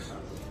bonus.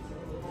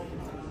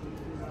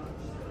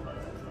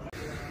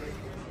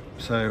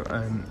 So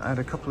I had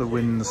a couple of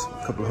wins,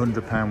 a couple of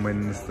 £100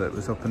 wins that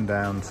was up and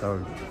down,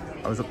 so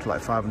I was up to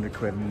like 500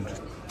 quid and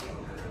just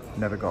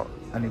never got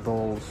any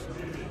balls,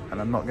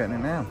 and I'm not getting it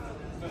now.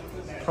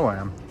 Oh, I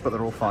am, but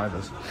they're all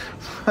fivers.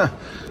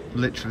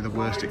 Literally the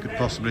worst it could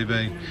possibly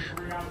be.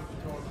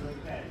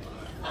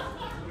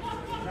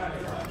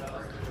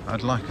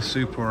 I'd like a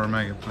super or a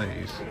mega,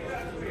 please.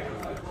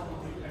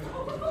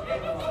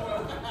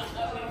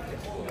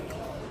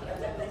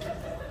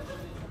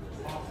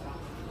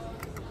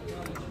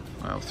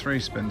 Well, 3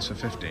 spins for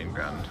 15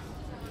 grand.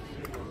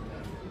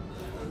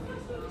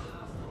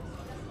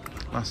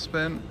 Last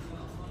spin.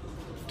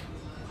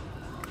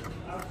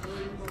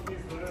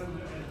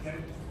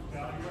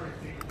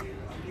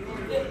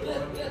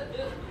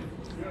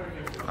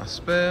 Last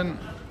spin.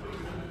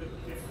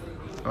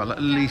 Well,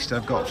 at least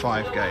I've got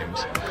 5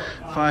 games.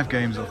 5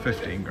 games or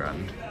 15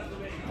 grand.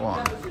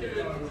 1,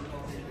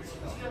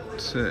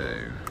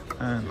 2,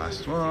 and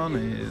last one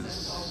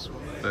is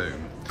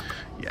boom.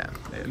 Yeah,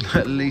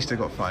 at least I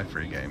got 5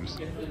 free games.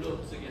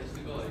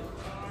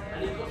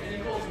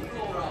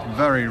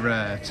 Very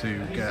rare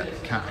to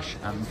get cash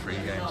and free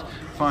games.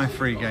 5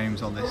 free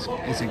games on this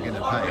isn't going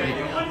to pay,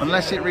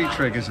 unless it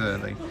re-triggers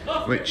early,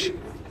 which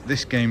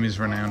this game is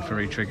renowned for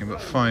re-triggering,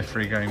 but 5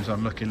 free games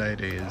on Lucky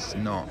Lady is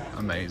not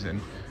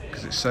amazing,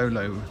 because it's so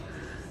low,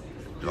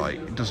 like,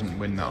 it doesn't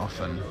win that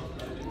often.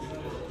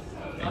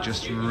 It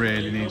just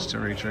really needs to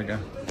re-trigger.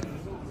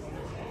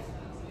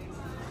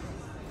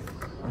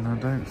 And I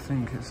don't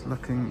think it's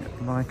looking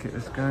like it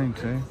is going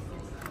to.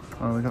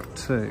 Oh, we got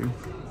 2.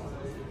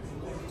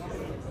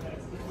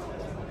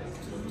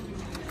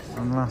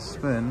 And last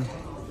spin.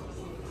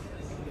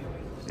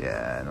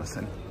 Yeah,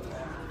 nothing.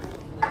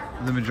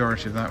 The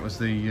majority of that was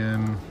the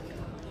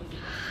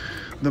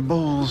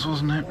balls,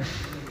 wasn't it?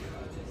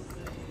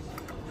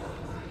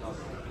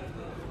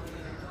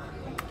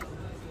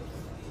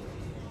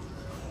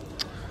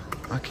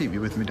 I'll keep you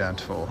with me down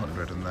to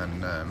 400 and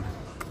then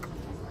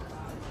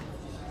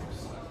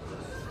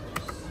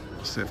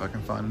see if I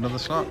can find another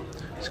slot.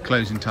 It's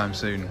closing time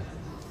soon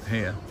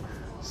here,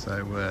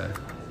 so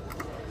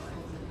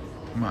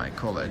might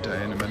call it a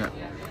day in a minute.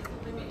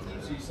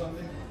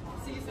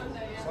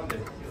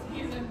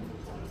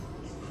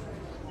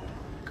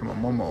 Come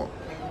on, one more.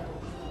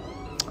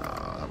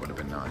 Oh, that would have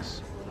been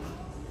nice.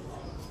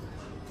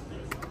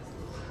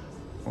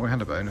 Well, we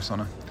had a bonus on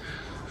her.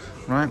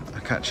 Right,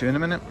 I'll catch you in a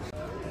minute.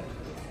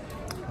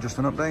 Just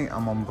an update,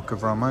 I'm on Book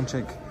of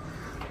Romantic.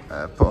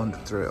 Put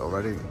 100 through it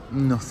already.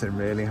 Nothing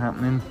really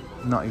happening.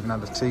 Not even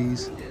had a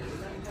tease.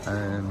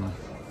 And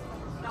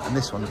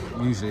this one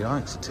usually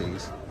likes a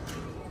tease.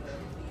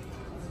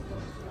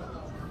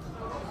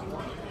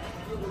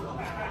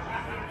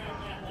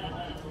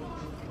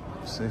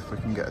 See if we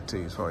can get a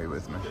tease while you're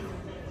with me.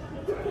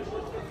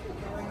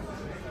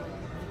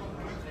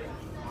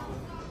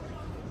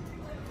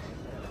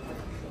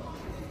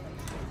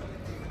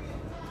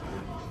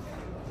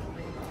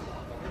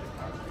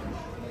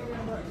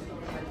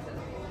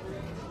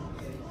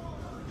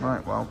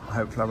 Right, well,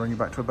 hopefully I'll bring you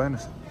back to a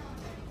bonus.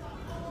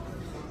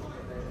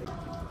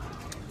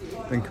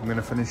 I think I'm going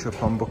to finish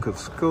up on Book of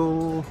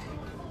School.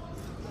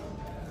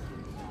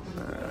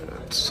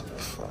 It's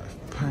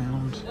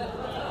 £5.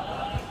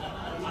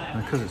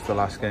 And because it's the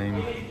last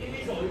game,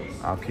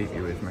 I'll keep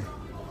you with me.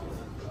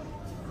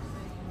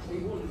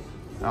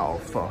 Oh,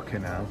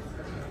 fucking hell.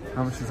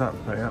 How much does that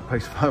pay? That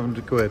pays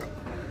 500 quid.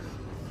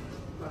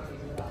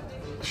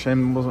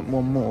 Shame there wasn't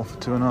one more for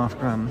 £2.5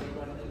 grand.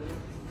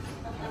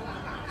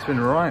 It's been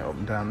right up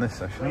and down this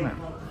session, hasn't it?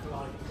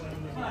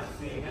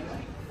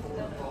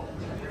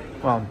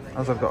 Well,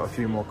 as I've got a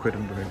few more quid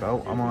under my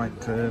belt, I might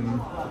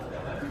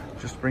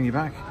just bring you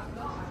back.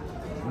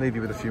 Leave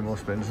you with a few more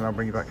spins and I'll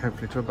bring you back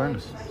hopefully to a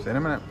bonus. See you in a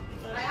minute.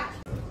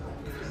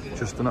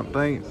 Just an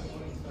update.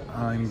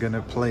 I'm going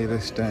to play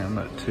this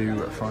down to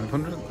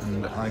 500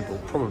 and I will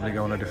probably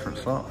go on a different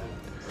slot.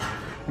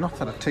 Not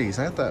had a tease.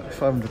 I had that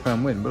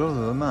 £500 win, but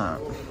other than that,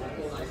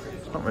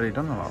 it's not really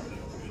done a lot.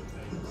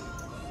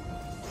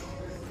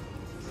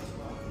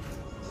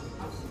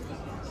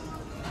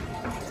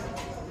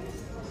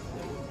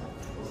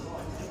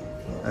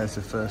 There's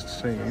the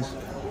first tease.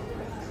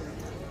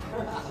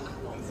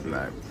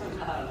 No.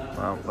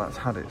 Well, that's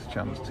had its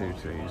chance to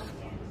tease.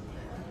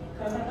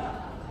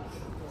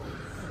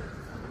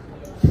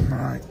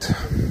 Right.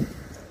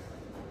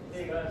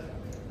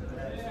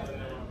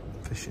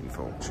 Fishing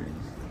fortune.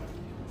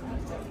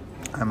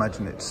 I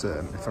imagine it's,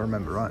 if I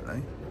remember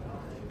rightly,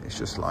 it's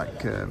just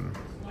like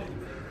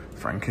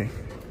Frankie.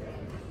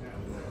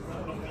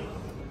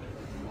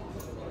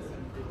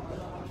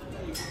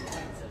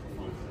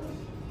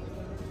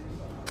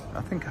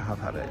 I think I have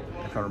had it,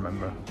 if I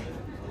remember.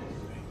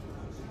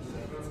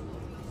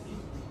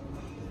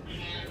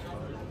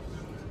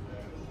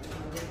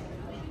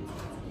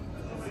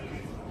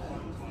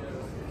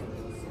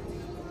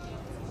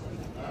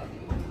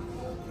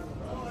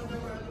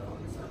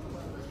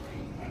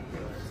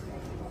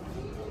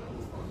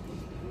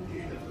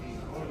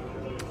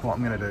 What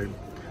I'm going to do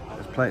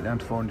is play it down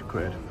to 400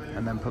 quid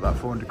and then put that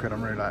 400 quid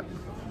on roulette,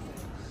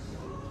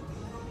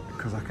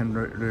 because I can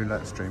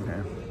roulette stream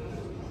here.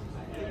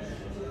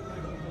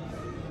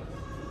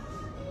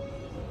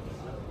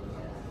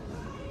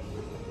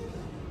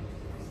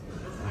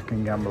 I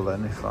can gamble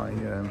then if I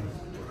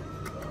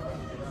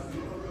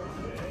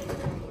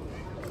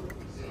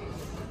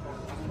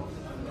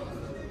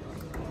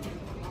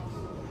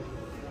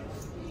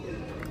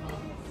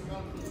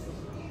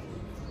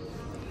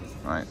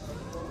right,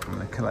 I'm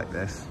going to collect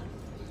this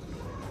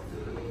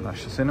and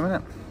that's just in a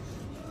minute.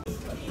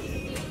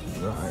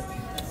 Right,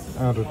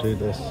 how do I do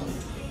this?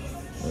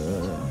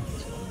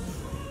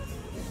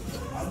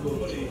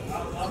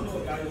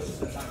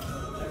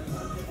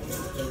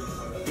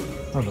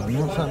 Hold on,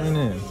 what's happening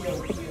here?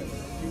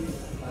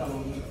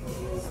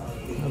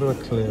 How do I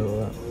clear all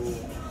that?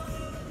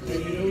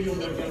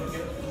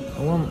 I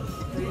want...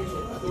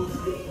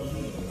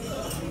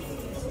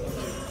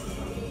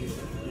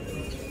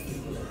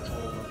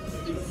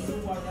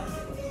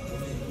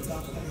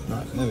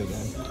 Right, there we go.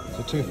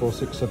 So 2, 4,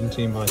 6,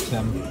 17 by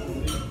 10.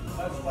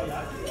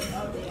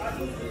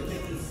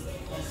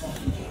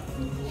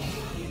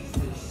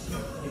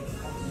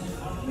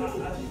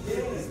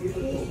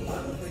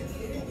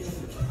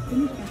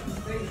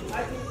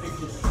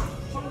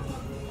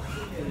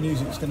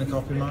 Music's going to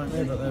copyright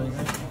me, but there we go.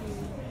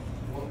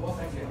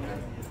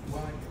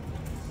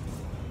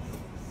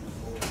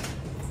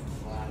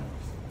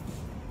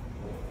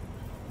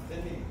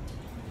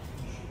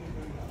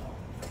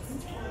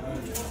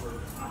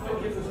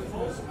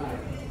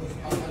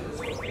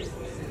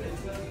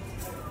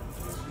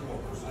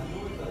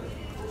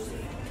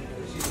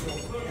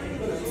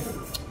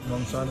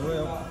 Wrong side of the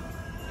wheel.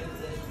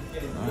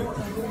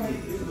 Right.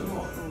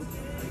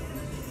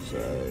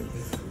 So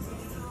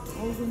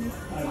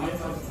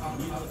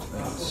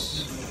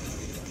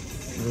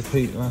let's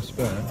repeat last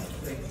bet.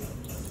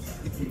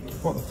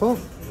 What the fuck?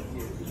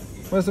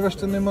 Where's the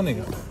rest of the money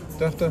gone?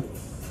 Do I have to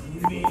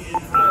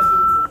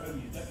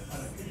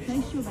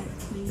place your bet,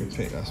 please?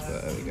 repeat last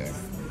bet? There we go.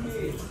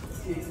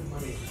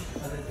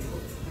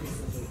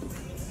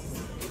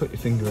 put your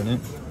finger in it,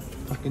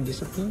 fucking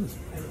disappears.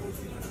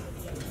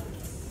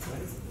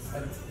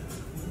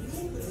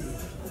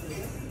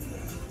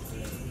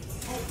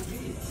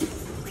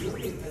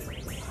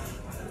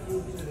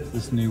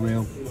 This new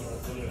wheel,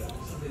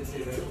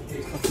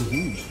 it's fucking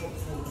huge.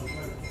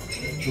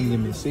 It's gonna give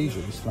me a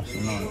seizure, this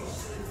flashing light.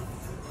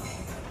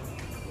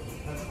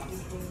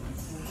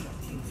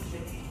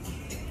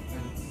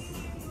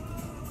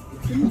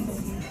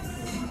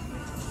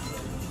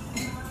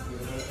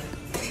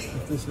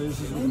 If this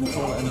loses, we're gonna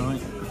call it a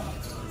night.